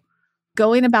comfortable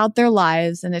going about their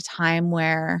lives in a time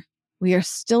where we are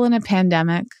still in a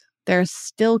pandemic. There are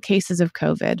still cases of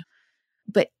COVID.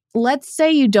 But let's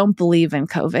say you don't believe in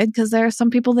COVID, because there are some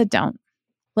people that don't.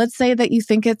 Let's say that you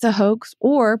think it's a hoax,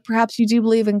 or perhaps you do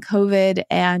believe in COVID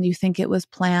and you think it was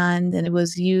planned and it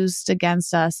was used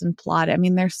against us and plotted. I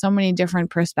mean, there's so many different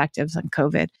perspectives on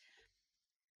COVID.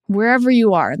 Wherever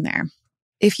you are in there,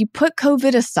 if you put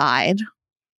COVID aside,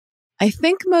 I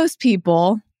think most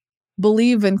people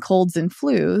believe in colds and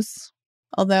flus,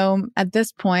 although at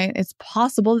this point, it's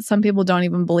possible that some people don't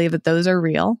even believe that those are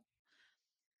real.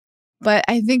 But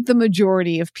I think the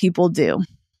majority of people do,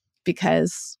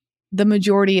 because the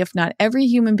majority, if not every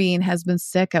human being, has been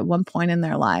sick at one point in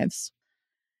their lives.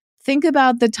 Think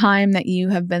about the time that you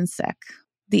have been sick.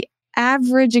 The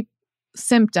average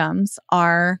symptoms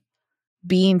are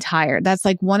being tired. That's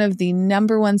like one of the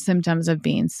number one symptoms of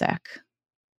being sick.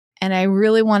 And I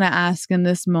really want to ask in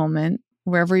this moment,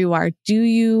 wherever you are, do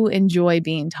you enjoy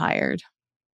being tired?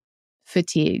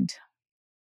 fatigued.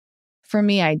 For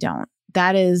me, I don't.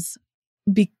 That is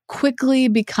quickly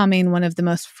becoming one of the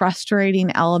most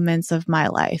frustrating elements of my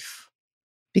life,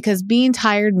 because being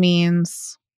tired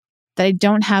means that I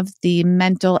don't have the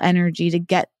mental energy to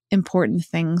get important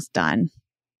things done,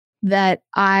 that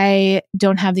I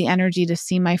don't have the energy to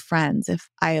see my friends if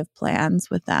I have plans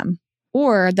with them,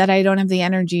 or that I don't have the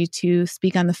energy to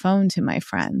speak on the phone to my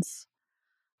friends.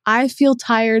 I feel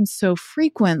tired so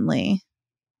frequently,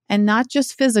 and not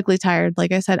just physically tired,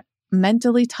 like I said,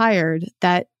 mentally tired,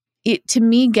 that to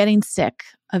me, getting sick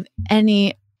of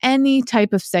any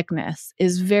type of sickness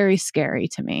is very scary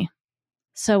to me.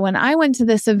 So when I went to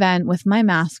this event with my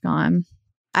mask on,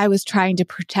 I was trying to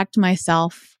protect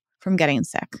myself from getting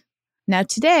sick. Now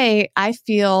today, I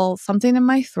feel something in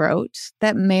my throat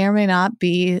that may or may not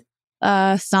be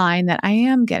a sign that I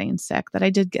am getting sick, that I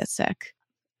did get sick.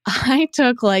 I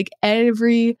took like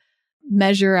every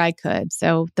measure I could.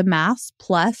 So the mask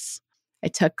plus, I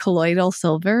took colloidal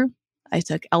silver, I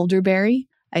took elderberry,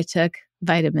 I took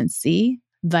vitamin C,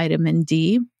 vitamin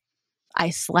D. I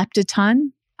slept a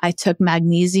ton. I took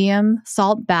magnesium,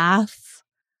 salt baths.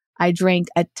 I drank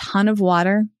a ton of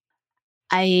water.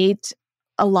 I ate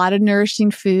a lot of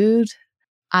nourishing food.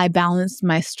 I balanced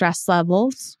my stress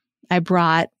levels. I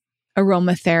brought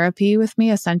aromatherapy with me,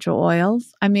 essential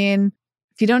oils. I mean,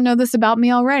 if you don't know this about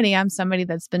me already, I'm somebody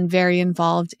that's been very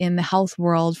involved in the health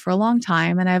world for a long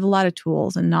time, and I have a lot of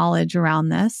tools and knowledge around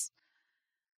this.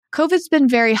 COVID's been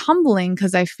very humbling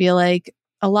because I feel like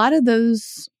a lot of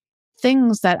those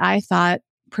things that I thought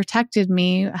protected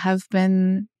me have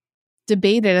been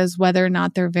debated as whether or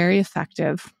not they're very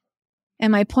effective.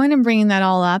 And my point in bringing that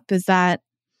all up is that,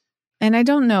 and I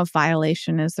don't know if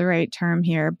violation is the right term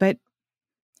here, but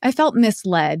I felt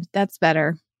misled. That's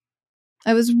better.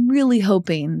 I was really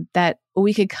hoping that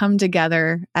we could come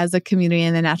together as a community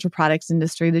in the natural products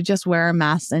industry to just wear a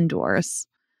mask indoors.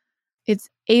 It's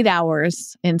 8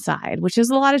 hours inside, which is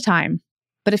a lot of time.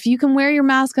 But if you can wear your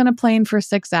mask on a plane for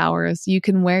 6 hours, you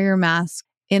can wear your mask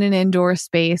in an indoor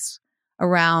space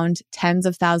around tens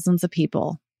of thousands of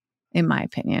people, in my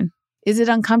opinion. Is it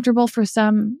uncomfortable for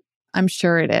some? I'm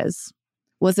sure it is.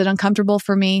 Was it uncomfortable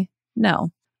for me? No.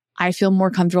 I feel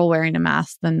more comfortable wearing a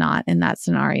mask than not in that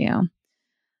scenario.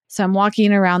 So I'm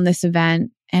walking around this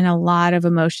event and a lot of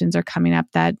emotions are coming up.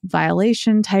 That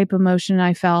violation type emotion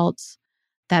I felt,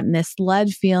 that misled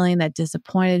feeling, that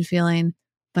disappointed feeling.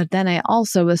 But then I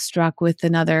also was struck with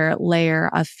another layer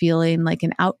of feeling like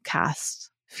an outcast,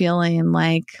 feeling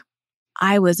like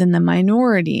I was in the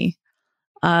minority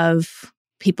of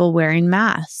people wearing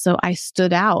masks. So I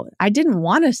stood out. I didn't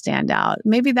want to stand out.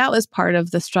 Maybe that was part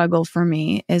of the struggle for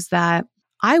me, is that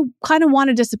I kind of want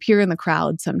to disappear in the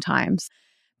crowd sometimes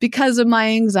because of my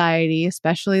anxiety,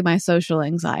 especially my social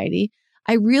anxiety.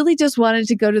 I really just wanted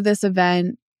to go to this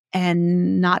event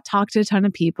and not talk to a ton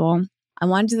of people. I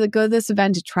wanted to go to this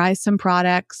event to try some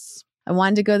products. I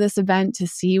wanted to go to this event to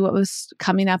see what was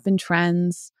coming up in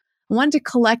trends. I wanted to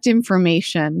collect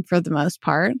information for the most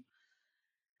part.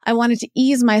 I wanted to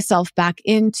ease myself back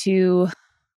into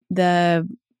the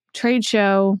trade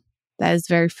show that is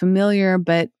very familiar,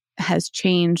 but has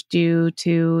changed due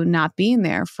to not being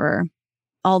there for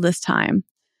all this time.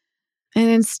 And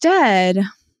instead,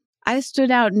 I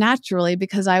stood out naturally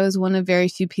because I was one of very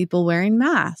few people wearing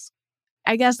masks.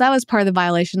 I guess that was part of the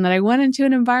violation, that I went into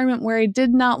an environment where I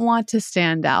did not want to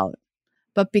stand out.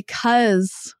 But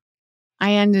because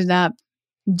I ended up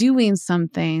doing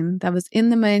something that was in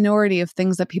the minority of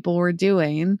things that people were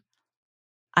doing,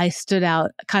 I stood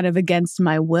out kind of against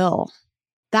my will.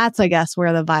 That's, I guess,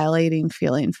 where the violating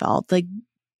feeling felt. Like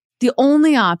the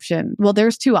only option, well,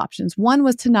 there's two options. One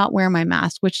was to not wear my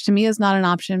mask, which to me is not an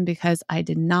option because I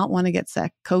did not want to get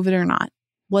sick, COVID or not,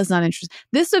 was not interested.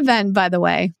 This event, by the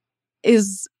way,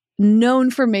 is known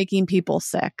for making people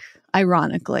sick,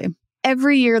 ironically.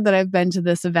 Every year that I've been to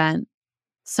this event,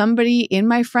 somebody in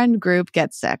my friend group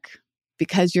gets sick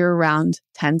because you're around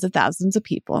tens of thousands of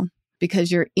people,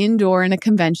 because you're indoor in a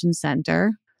convention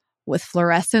center with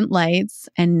fluorescent lights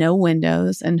and no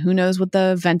windows, and who knows what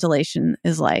the ventilation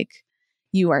is like.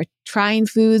 You are trying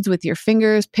foods with your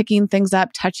fingers, picking things up,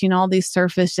 touching all these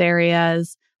surface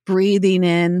areas, breathing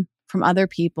in from other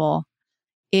people.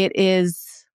 It is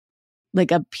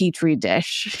like a petri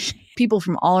dish. People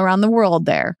from all around the world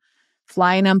there,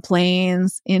 flying on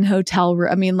planes, in hotel room.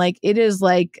 I mean, like, it is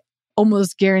like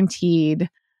almost guaranteed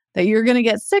that you're going to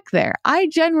get sick there. I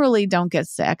generally don't get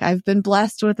sick. I've been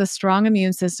blessed with a strong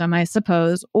immune system, I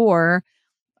suppose, or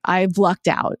I've lucked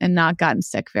out and not gotten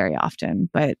sick very often.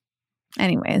 But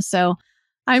anyway, so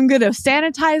I'm going to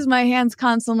sanitize my hands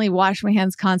constantly, wash my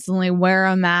hands constantly, wear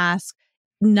a mask.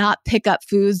 not pick up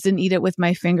foods and eat it with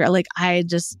my finger. Like I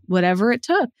just, whatever it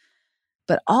took.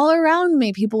 But all around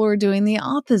me, people were doing the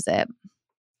opposite.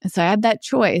 And so I had that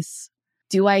choice.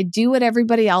 Do I do what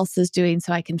everybody else is doing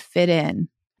so I can fit in?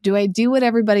 Do I do what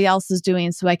everybody else is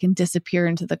doing so I can disappear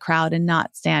into the crowd and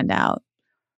not stand out?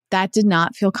 That did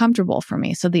not feel comfortable for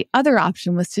me. So the other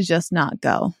option was to just not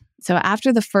go. So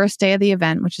after the first day of the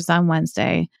event, which is on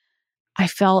Wednesday, I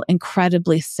felt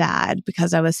incredibly sad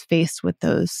because I was faced with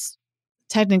those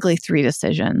technically 3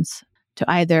 decisions: to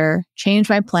either change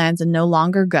my plans and no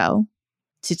longer go,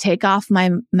 to take off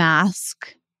my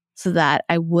mask so that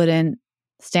I wouldn't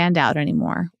stand out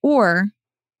anymore, or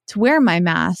to wear my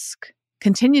mask,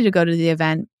 continue to go to the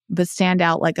event, but stand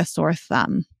out like a sore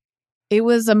thumb. It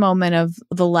was a moment of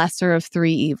the lesser of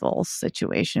 3 evils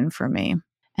situation for me.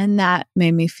 And that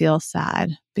made me feel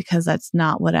sad because that's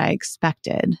not what I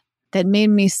expected. That made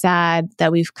me sad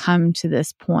that we've come to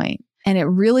this point. And it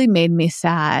really made me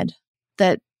sad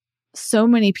that so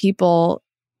many people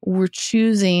were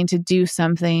choosing to do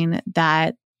something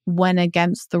that went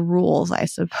against the rules, I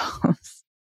suppose.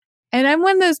 And I'm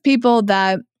one of those people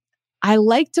that I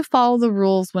like to follow the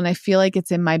rules when I feel like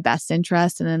it's in my best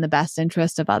interest and in the best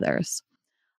interest of others.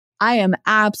 I am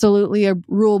absolutely a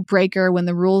rule breaker when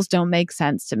the rules don't make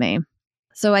sense to me.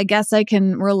 So I guess I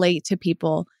can relate to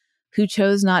people who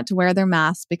chose not to wear their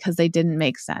masks because they didn't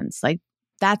make sense. Like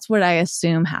that's what I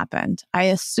assume happened. I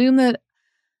assume that,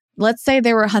 let's say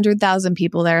there were 100,000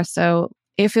 people there. So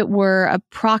if it were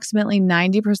approximately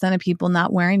 90% of people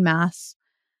not wearing masks,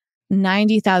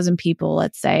 90,000 people,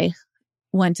 let's say,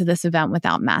 went to this event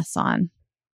without masks on.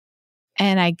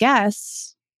 And I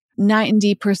guess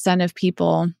 90% of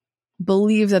people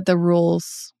believe that the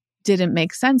rules didn't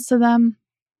make sense to them.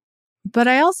 But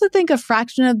I also think a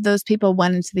fraction of those people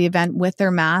went into the event with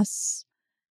their masks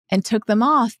and took them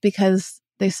off because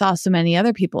they saw so many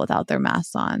other people without their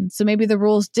masks on. So maybe the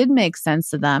rules did make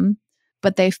sense to them,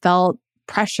 but they felt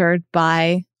pressured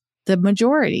by the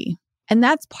majority. And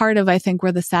that's part of, I think,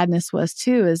 where the sadness was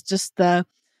too, is just the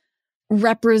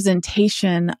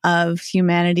representation of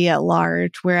humanity at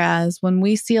large. Whereas when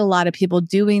we see a lot of people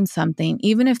doing something,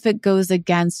 even if it goes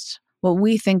against what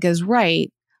we think is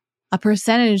right, a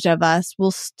percentage of us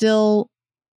will still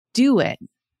do it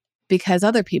because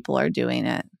other people are doing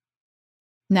it.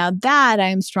 Now that I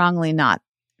am strongly not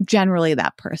generally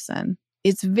that person.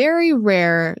 It's very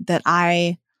rare that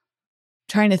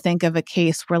trying to think of a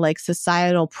case where like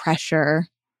societal pressure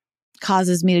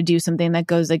causes me to do something that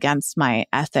goes against my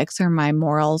ethics or my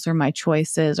morals or my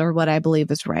choices or what I believe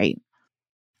is right.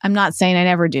 I'm not saying I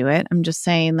never do it. I'm just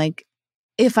saying like,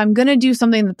 if I'm going to do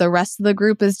something that the rest of the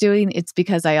group is doing, it's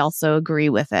because I also agree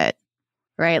with it,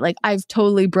 right? Like I've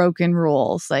totally broken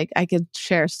rules. Like I could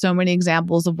share so many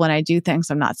examples of when I do things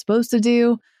I'm not supposed to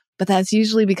do, but that's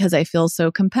usually because I feel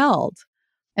so compelled.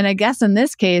 And I guess in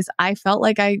this case, I felt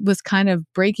like I was kind of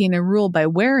breaking a rule by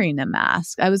wearing a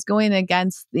mask. I was going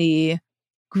against the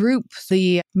group,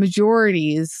 the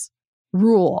majority's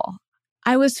rule.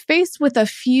 I was faced with a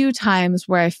few times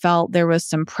where I felt there was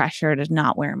some pressure to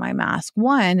not wear my mask.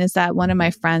 One is that one of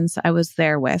my friends I was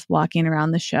there with walking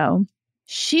around the show,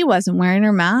 she wasn't wearing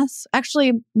her mask.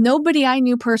 Actually, nobody I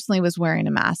knew personally was wearing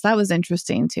a mask. That was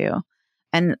interesting too.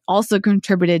 And also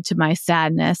contributed to my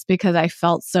sadness because I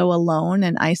felt so alone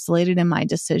and isolated in my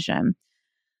decision.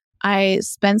 I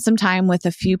spent some time with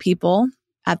a few people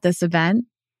at this event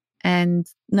and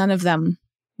none of them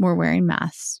were wearing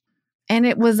masks. And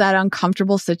it was that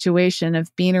uncomfortable situation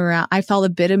of being around. I felt a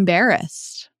bit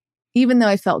embarrassed. Even though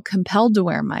I felt compelled to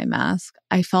wear my mask,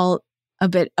 I felt a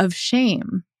bit of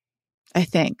shame, I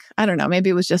think. I don't know. Maybe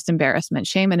it was just embarrassment.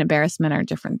 Shame and embarrassment are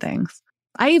different things.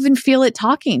 I even feel it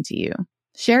talking to you,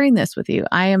 sharing this with you.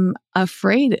 I am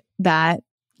afraid that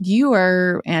you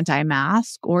are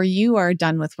anti-mask or you are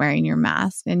done with wearing your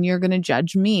mask and you're going to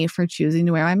judge me for choosing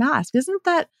to wear my mask. Isn't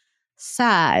that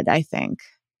sad, I think?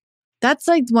 That's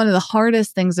like one of the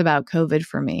hardest things about COVID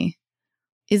for me,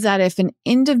 is that if an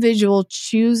individual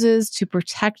chooses to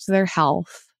protect their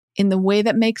health in the way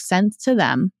that makes sense to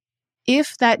them,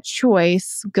 if that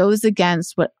choice goes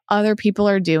against what other people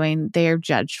are doing, they are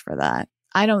judged for that.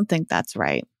 I don't think that's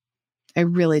right. I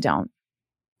really don't.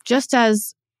 Just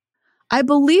as I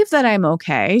believe that I'm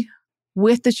okay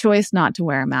with the choice not to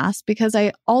wear a mask, because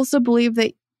I also believe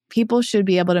that people should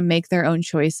be able to make their own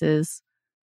choices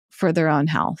for their own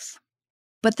health.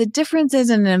 But the difference is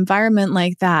in an environment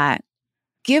like that,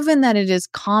 given that it is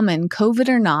common, COVID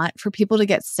or not, for people to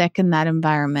get sick in that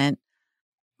environment,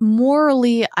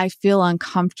 morally, I feel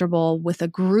uncomfortable with a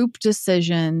group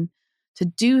decision to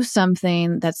do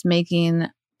something that's making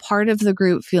part of the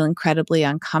group feel incredibly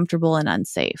uncomfortable and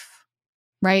unsafe.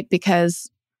 right? Because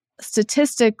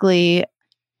statistically,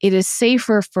 it is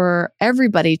safer for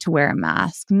everybody to wear a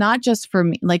mask, not just for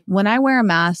me. Like when I wear a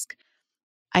mask,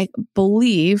 I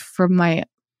believe from my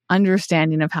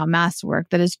understanding of how masks work,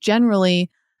 that it's generally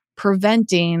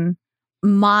preventing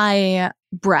my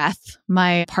breath,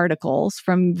 my particles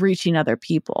from reaching other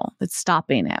people. It's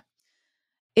stopping it.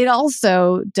 It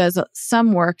also does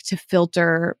some work to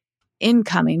filter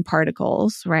incoming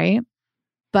particles, right?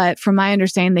 But from my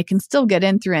understanding, they can still get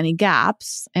in through any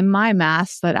gaps. And my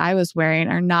masks that I was wearing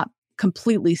are not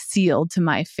completely sealed to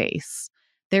my face.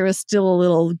 There was still a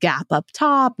little gap up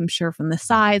top, I'm sure from the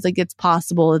sides. Like it's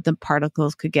possible that the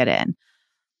particles could get in.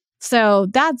 So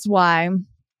that's why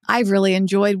I've really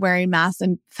enjoyed wearing masks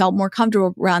and felt more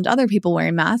comfortable around other people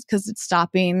wearing masks because it's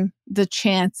stopping the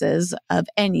chances of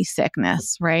any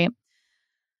sickness, right?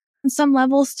 On some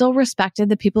level, still respected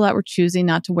the people that were choosing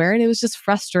not to wear it. It was just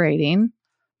frustrating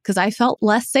because I felt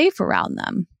less safe around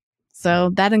them.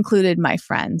 So that included my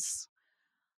friends.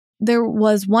 There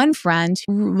was one friend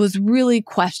who was really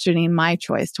questioning my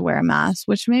choice to wear a mask,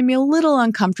 which made me a little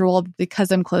uncomfortable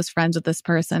because I'm close friends with this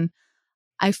person.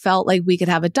 I felt like we could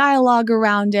have a dialogue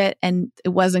around it and it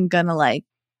wasn't going to like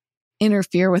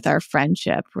interfere with our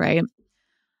friendship, right?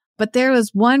 But there was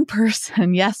one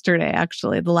person yesterday,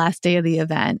 actually, the last day of the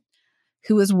event,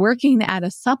 who was working at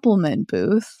a supplement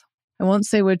booth. I won't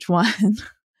say which one.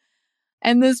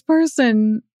 And this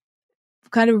person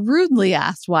kind of rudely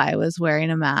asked why I was wearing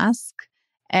a mask.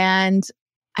 And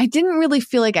I didn't really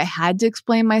feel like I had to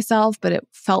explain myself, but it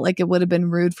felt like it would have been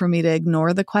rude for me to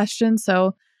ignore the question.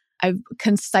 So I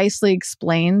concisely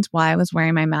explained why I was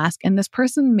wearing my mask. And this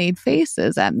person made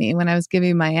faces at me when I was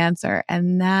giving my answer.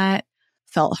 And that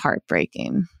felt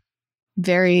heartbreaking.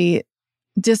 Very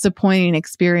disappointing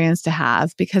experience to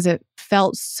have because it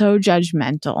felt so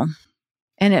judgmental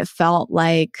and it felt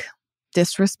like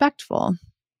disrespectful.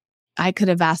 I could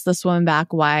have asked this woman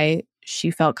back why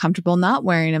she felt comfortable not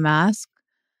wearing a mask.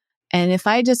 And if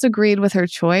I disagreed with her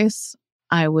choice,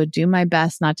 I would do my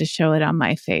best not to show it on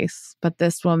my face. But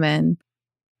this woman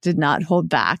did not hold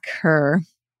back her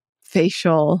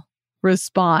facial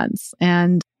response.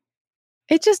 And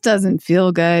it just doesn't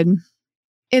feel good.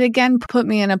 It again put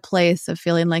me in a place of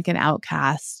feeling like an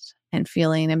outcast and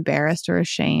feeling embarrassed or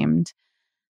ashamed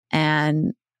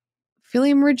and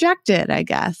feeling rejected, I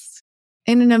guess.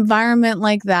 In an environment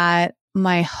like that,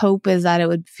 my hope is that it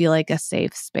would feel like a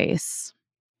safe space,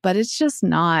 but it's just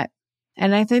not.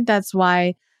 And I think that's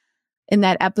why in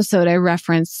that episode I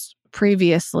referenced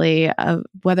previously,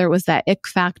 whether it was that ick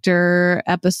factor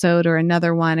episode or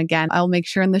another one, again, I'll make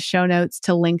sure in the show notes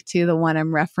to link to the one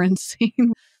I'm referencing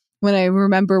when I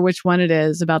remember which one it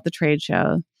is about the trade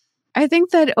show. I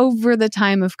think that over the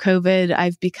time of COVID,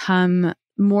 I've become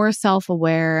more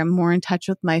self-aware and more in touch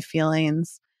with my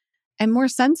feelings and more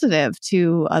sensitive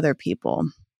to other people.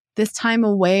 This time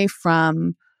away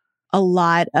from a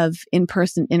lot of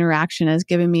in-person interaction has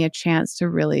given me a chance to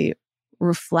really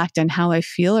reflect on how I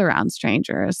feel around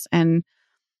strangers. And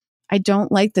I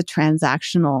don't like the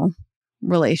transactional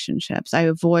relationships. I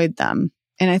avoid them.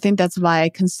 And I think that's why I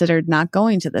considered not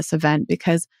going to this event,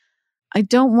 because I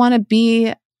don't want to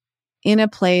be in a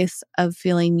place of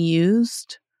feeling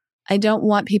used. I don't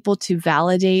want people to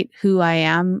validate who I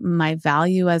am, my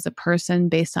value as a person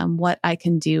based on what I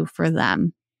can do for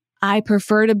them. I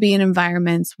prefer to be in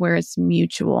environments where it's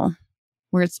mutual,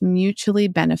 where it's mutually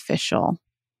beneficial.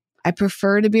 I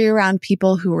prefer to be around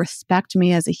people who respect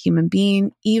me as a human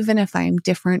being, even if I'm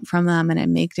different from them and I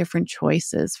make different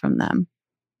choices from them.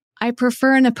 I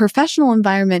prefer in a professional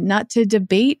environment not to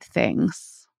debate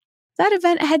things. That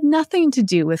event had nothing to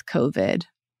do with COVID.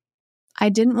 I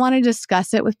didn't want to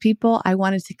discuss it with people. I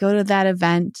wanted to go to that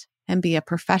event and be a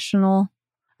professional.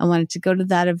 I wanted to go to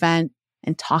that event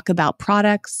and talk about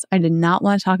products. I did not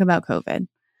want to talk about COVID.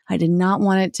 I did not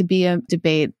want it to be a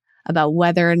debate about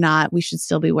whether or not we should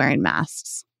still be wearing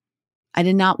masks. I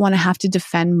did not want to have to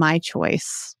defend my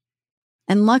choice.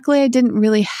 And luckily, I didn't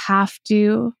really have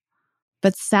to.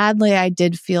 But sadly, I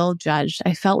did feel judged.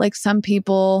 I felt like some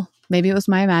people, maybe it was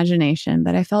my imagination,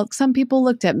 but I felt some people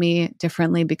looked at me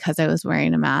differently because I was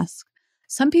wearing a mask.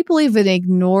 Some people even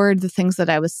ignored the things that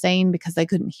I was saying because they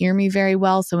couldn't hear me very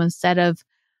well. So instead of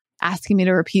asking me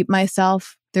to repeat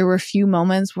myself, there were a few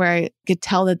moments where I could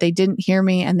tell that they didn't hear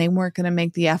me and they weren't going to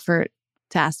make the effort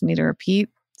to ask me to repeat.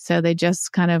 So they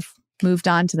just kind of moved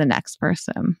on to the next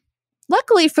person.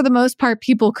 Luckily, for the most part,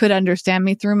 people could understand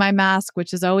me through my mask,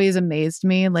 which has always amazed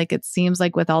me. Like it seems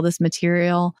like with all this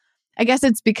material, I guess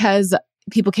it's because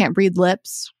people can't read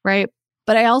lips, right?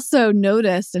 But I also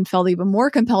noticed and felt even more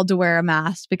compelled to wear a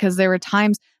mask because there were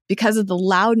times, because of the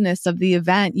loudness of the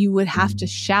event, you would have to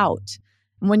shout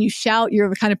When you shout,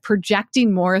 you're kind of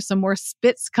projecting more, some more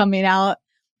spit's coming out.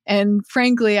 And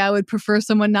frankly, I would prefer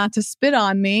someone not to spit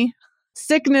on me.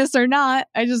 Sickness or not,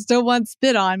 I just don't want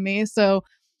spit on me. So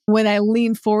when I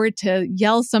lean forward to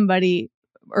yell somebody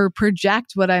or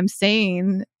project what I'm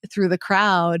saying through the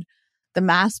crowd, the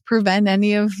masks prevent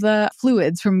any of the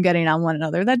fluids from getting on one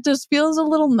another. That just feels a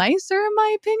little nicer, in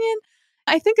my opinion.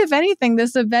 I think, if anything,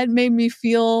 this event made me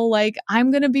feel like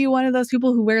I'm going to be one of those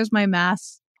people who wears my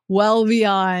mask well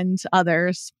beyond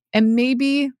others. And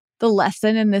maybe the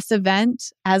lesson in this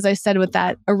event, as I said with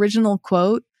that original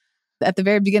quote at the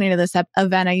very beginning of this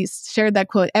event, I shared that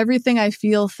quote, everything I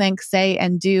feel, think, say,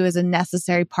 and do is a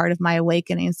necessary part of my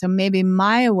awakening. So maybe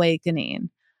my awakening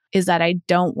is that I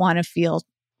don't want to feel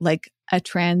like a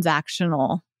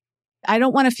transactional. I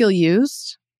don't want to feel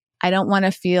used. I don't want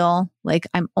to feel like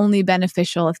I'm only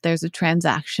beneficial if there's a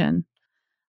transaction.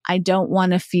 I don't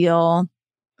want to feel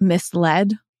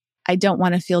misled. I don't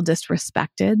want to feel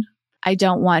disrespected. I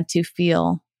don't want to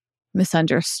feel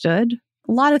misunderstood.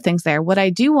 A lot of things there. What I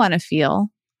do want to feel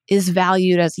is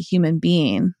valued as a human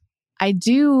being. I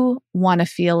do want to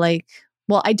feel like,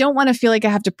 I don't want to feel like I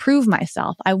have to prove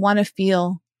myself. I want to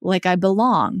feel like I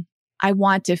belong. I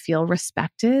want to feel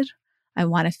respected. I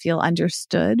want to feel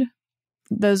understood.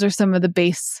 Those are some of the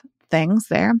base things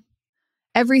there.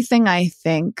 Everything I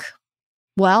think,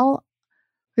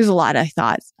 there's a lot of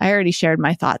thoughts. I already shared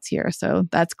my thoughts here, so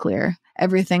that's clear.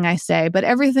 Everything I say, but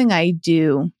everything I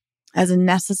do as a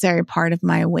necessary part of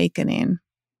my awakening.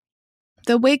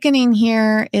 The awakening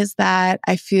here is that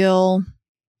I feel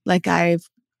like I've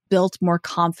built more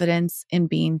confidence in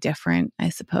being different, I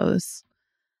suppose.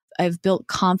 I've built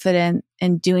confidence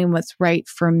in doing what's right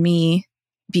for me,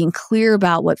 being clear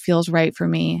about what feels right for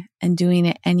me and doing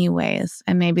it anyways.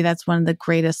 And maybe that's one of the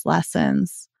greatest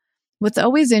lessons. What's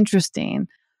always interesting,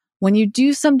 when you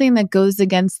do something that goes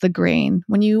against the grain,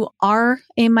 when you are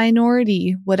a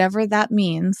minority, whatever that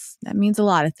means a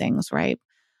lot of things, right?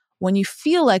 When you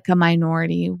feel like a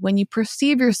minority, when you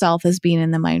perceive yourself as being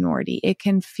in the minority, it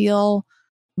can feel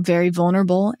very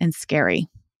vulnerable and scary,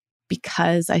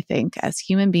 because I think as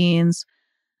human beings,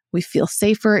 we feel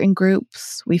safer in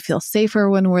groups. We feel safer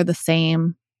when we're the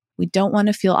same. We don't want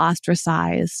to feel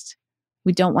ostracized.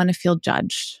 We don't want to feel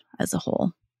judged as a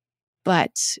whole.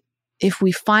 But if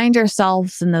we find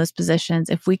ourselves in those positions,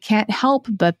 if we can't help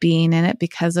but being in it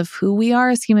because of who we are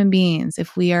as human beings,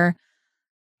 if we are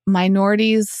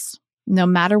minorities, no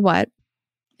matter what,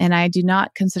 and I do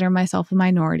not consider myself a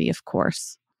minority, of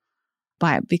course,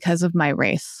 because of my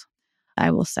race,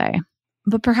 I will say.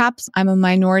 But perhaps I'm a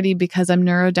minority because I'm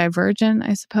neurodivergent,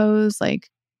 I suppose.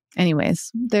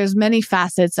 Anyways, there's many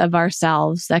facets of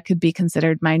ourselves that could be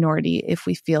considered minority if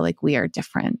we feel like we are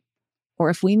different,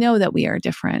 or if we know that we are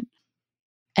different.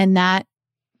 And that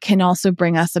can also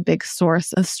bring us a big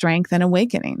source of strength and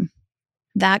awakening.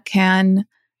 That can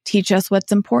teach us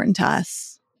what's important to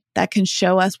us. That can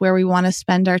show us where we want to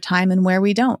spend our time and where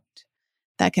we don't.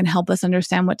 That can help us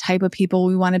understand what type of people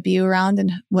we want to be around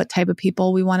and what type of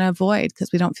people we want to avoid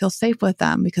because we don't feel safe with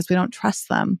them, because we don't trust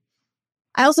them.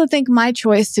 I also think my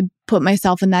choice to put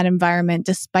myself in that environment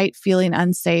despite feeling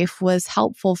unsafe was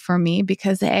helpful for me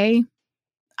because I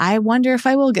wonder if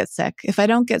I will get sick. If I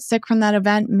don't get sick from that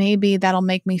event, maybe that'll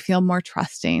make me feel more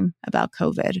trusting about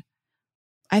COVID.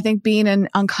 I think being in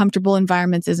uncomfortable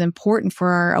environments is important for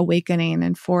our awakening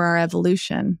and for our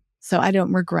evolution. So I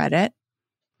don't regret it.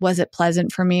 Was it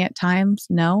pleasant for me at times?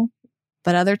 No.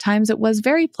 But other times it was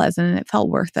very pleasant and it felt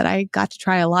worth it. I got to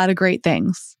try a lot of great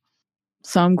things.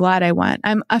 So I'm glad I went.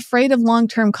 I'm afraid of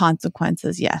long-term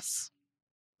consequences, yes.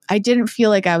 I didn't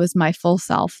feel like I was my full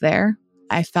self there.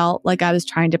 I felt like I was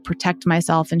trying to protect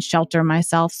myself and shelter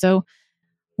myself. So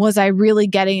was I really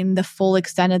getting the full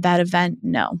extent of that event?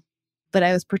 No. But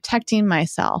I was protecting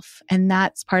myself. And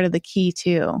that's part of the key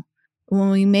too.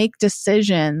 When we make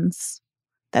decisions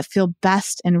that feel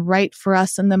best and right for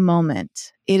us in the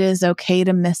moment, it is okay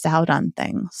to miss out on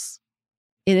things.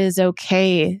 It is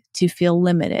okay to feel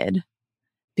limited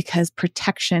because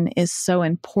protection is so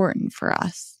important for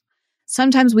us.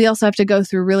 Sometimes we also have to go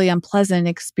through really unpleasant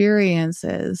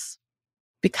experiences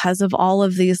because of all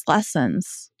of these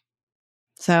lessons.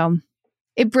 So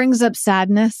it brings up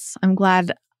sadness. I'm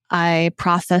glad I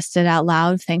processed it out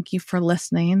loud. Thank you for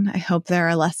listening. I hope there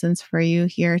are lessons for you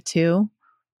here too.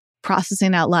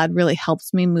 Processing out loud really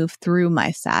helps me move through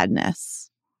my sadness.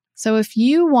 So if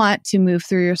you want to move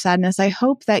through your sadness, I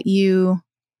hope that you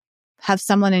have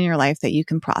someone in your life that you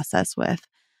can process with.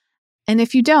 And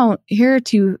if you don't, here are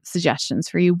 2 suggestions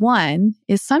for you. One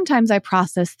is sometimes I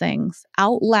process things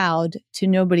out loud to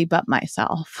nobody but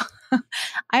myself.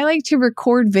 I like to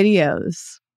record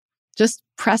videos just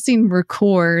pressing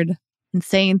record and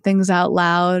saying things out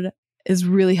loud is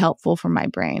really helpful for my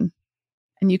brain.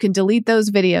 And you can delete those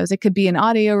videos. It could be an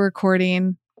audio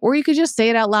recording, or you could just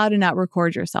say it out loud and not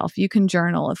record yourself. You can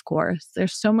journal, of course.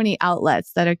 There's so many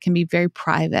outlets that can be very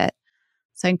private.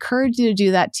 So I encourage you to do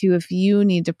that too if you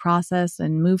need to process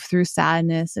and move through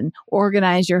sadness and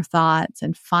organize your thoughts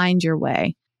and find your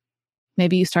way.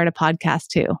 Maybe you start a podcast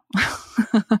too.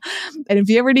 And if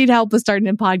you ever need help with starting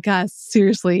a podcast,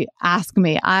 seriously, ask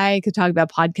me. I could talk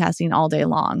about podcasting all day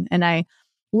long. And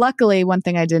luckily, one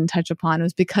thing I didn't touch upon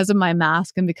was because of my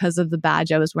mask and because of the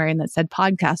badge I was wearing that said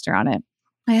podcaster on it.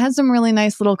 I had some really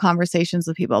nice little conversations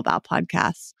with people about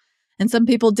podcasts. And some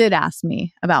people did ask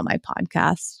me about my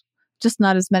podcast. Just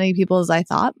not as many people as I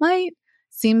thought might.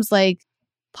 Seems like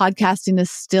podcasting is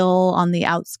still on the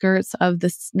outskirts of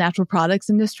this natural products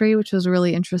industry, which was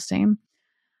really interesting.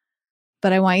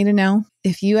 But I want you to know,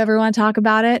 if you ever want to talk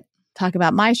about it, talk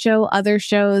about my show, other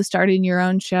shows, starting your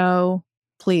own show,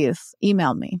 please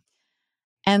email me.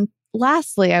 And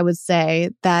lastly, I would say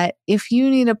that if you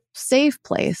need a safe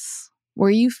place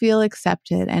where you feel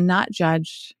accepted and not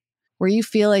judged, where you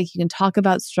feel like you can talk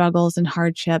about struggles and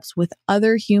hardships with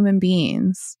other human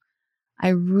beings, I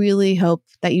really hope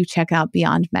that you check out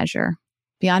Beyond Measure.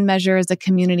 Beyond Measure is a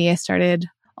community I started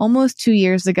almost 2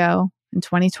 years ago in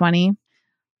 2020.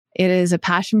 It is a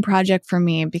passion project for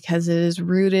me because it is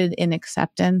rooted in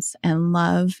acceptance and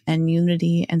love and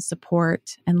unity and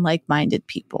support and like-minded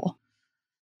people.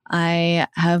 I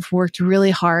have worked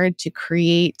really hard to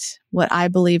create what I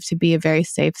believe to be a very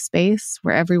safe space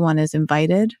where everyone is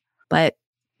invited. But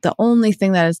the only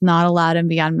thing that is not allowed in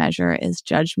Beyond Measure is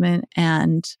judgment,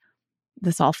 and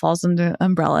this all falls under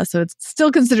umbrella. So it's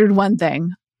still considered one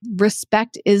thing.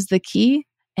 Respect is the key,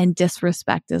 and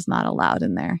disrespect is not allowed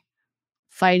in there.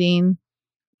 Fighting,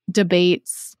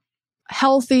 debates,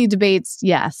 healthy debates,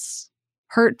 yes.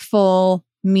 Hurtful,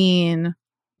 mean,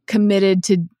 committed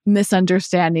to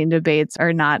misunderstanding debates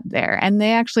are not there. And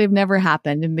they actually have never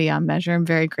happened in Beyond Measure. I'm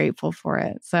very grateful for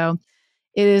it. So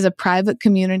it is a private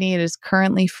community. It is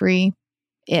currently free.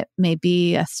 It may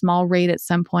be a small rate at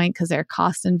some point because there are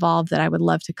costs involved that I would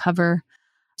love to cover.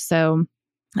 So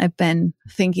I've been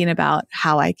thinking about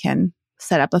how I can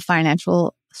set up a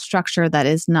financial structure that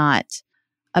is not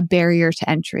a barrier to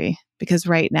entry, because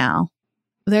right now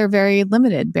they're very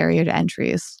limited barrier to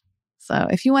entries. So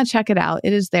if you want to check it out,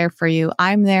 it is there for you.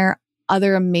 I'm there.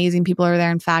 Other amazing people are there.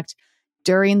 In fact,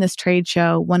 during this trade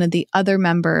show, one of the other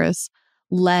members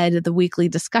led the weekly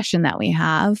discussion that we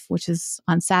have, which is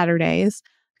on Saturdays,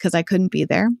 because I couldn't be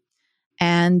there.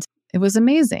 And it was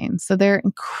amazing. So there are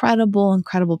incredible,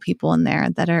 incredible people in there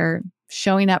that are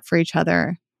showing up for each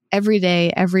other every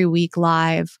day, every week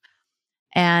live.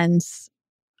 And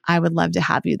I would love to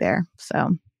have you there.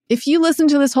 So if you listen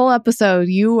to this whole episode,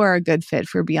 you are a good fit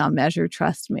for Beyond Measure.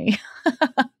 Trust me.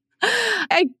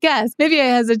 I guess maybe I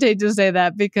hesitate to say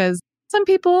that because some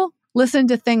people listen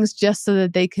to things just so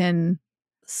that they can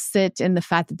sit in the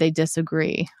fact that they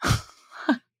disagree.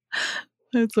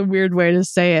 That's a weird way to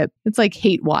say it. It's like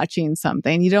hate watching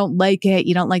something. You don't like it.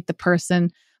 You don't like the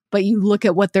person, but you look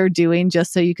at what they're doing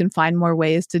just so you can find more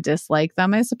ways to dislike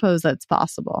them. I suppose that's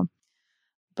possible.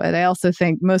 But I also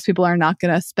think most people are not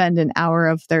going to spend an hour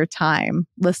of their time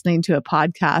listening to a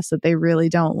podcast that they really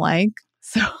don't like.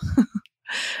 So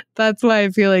that's why I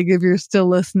feel like if you're still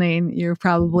listening, you're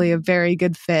probably a very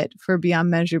good fit for Beyond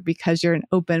Measure because you're an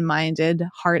open-minded,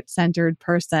 heart-centered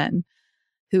person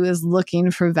who is looking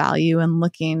for value and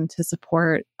looking to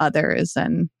support others.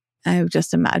 And I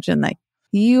just imagine that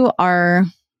you are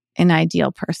an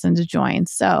ideal person to join.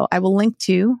 So I will link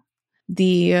to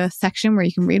the section where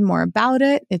you can read more about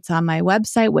it. It's on my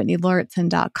website,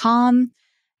 WhitneyLauritsen.com.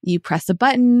 You press a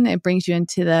button, it brings you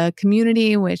into the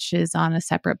community, which is on a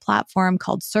separate platform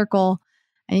called Circle.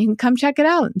 And you can come check it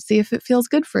out and see if it feels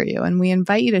good for you. And we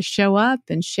invite you to show up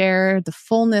and share the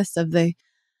fullness of the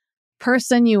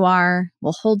person you are.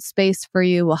 We'll hold space for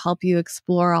you. We'll help you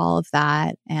explore all of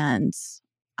that. And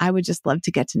I would just love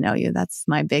to get to know you. That's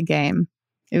my big aim.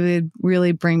 It would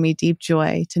really bring me deep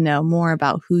joy to know more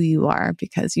about who you are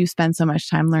because you spend so much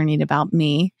time learning about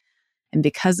me. And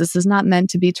because this is not meant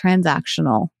to be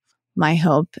transactional, my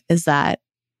hope is that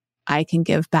I can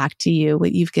give back to you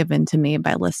what you've given to me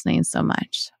by listening so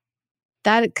much.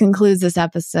 That concludes this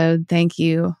episode. Thank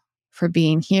you for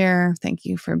being here. Thank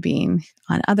you for being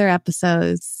on other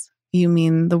episodes. You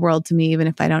mean the world to me, even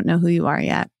if I don't know who you are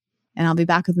yet. And I'll be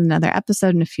back with another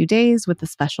episode in a few days with a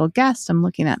special guest. I'm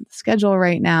looking at the schedule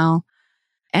right now.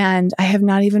 And I have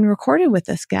not even recorded with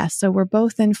this guest. So we're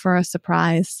both in for a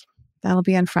surprise. That'll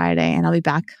be on Friday. And I'll be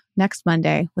back next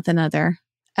Monday with another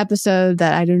episode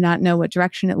that I do not know what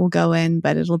direction it will go in,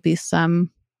 but it'll be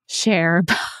some share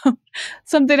about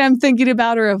something I'm thinking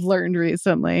about or have learned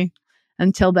recently.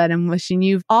 Until then, I'm wishing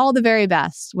you all the very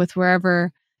best with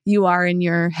wherever you are in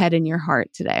your head and your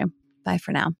heart today. Bye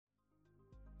for now.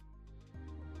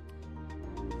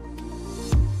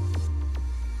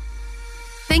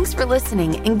 Thanks for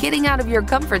listening and getting out of your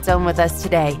comfort zone with us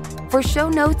today. For show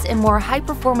notes and more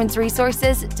high-performance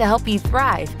resources to help you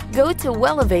thrive, go to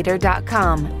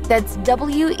wellevatr.com. That's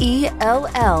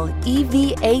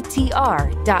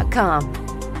WELLEVATR.com.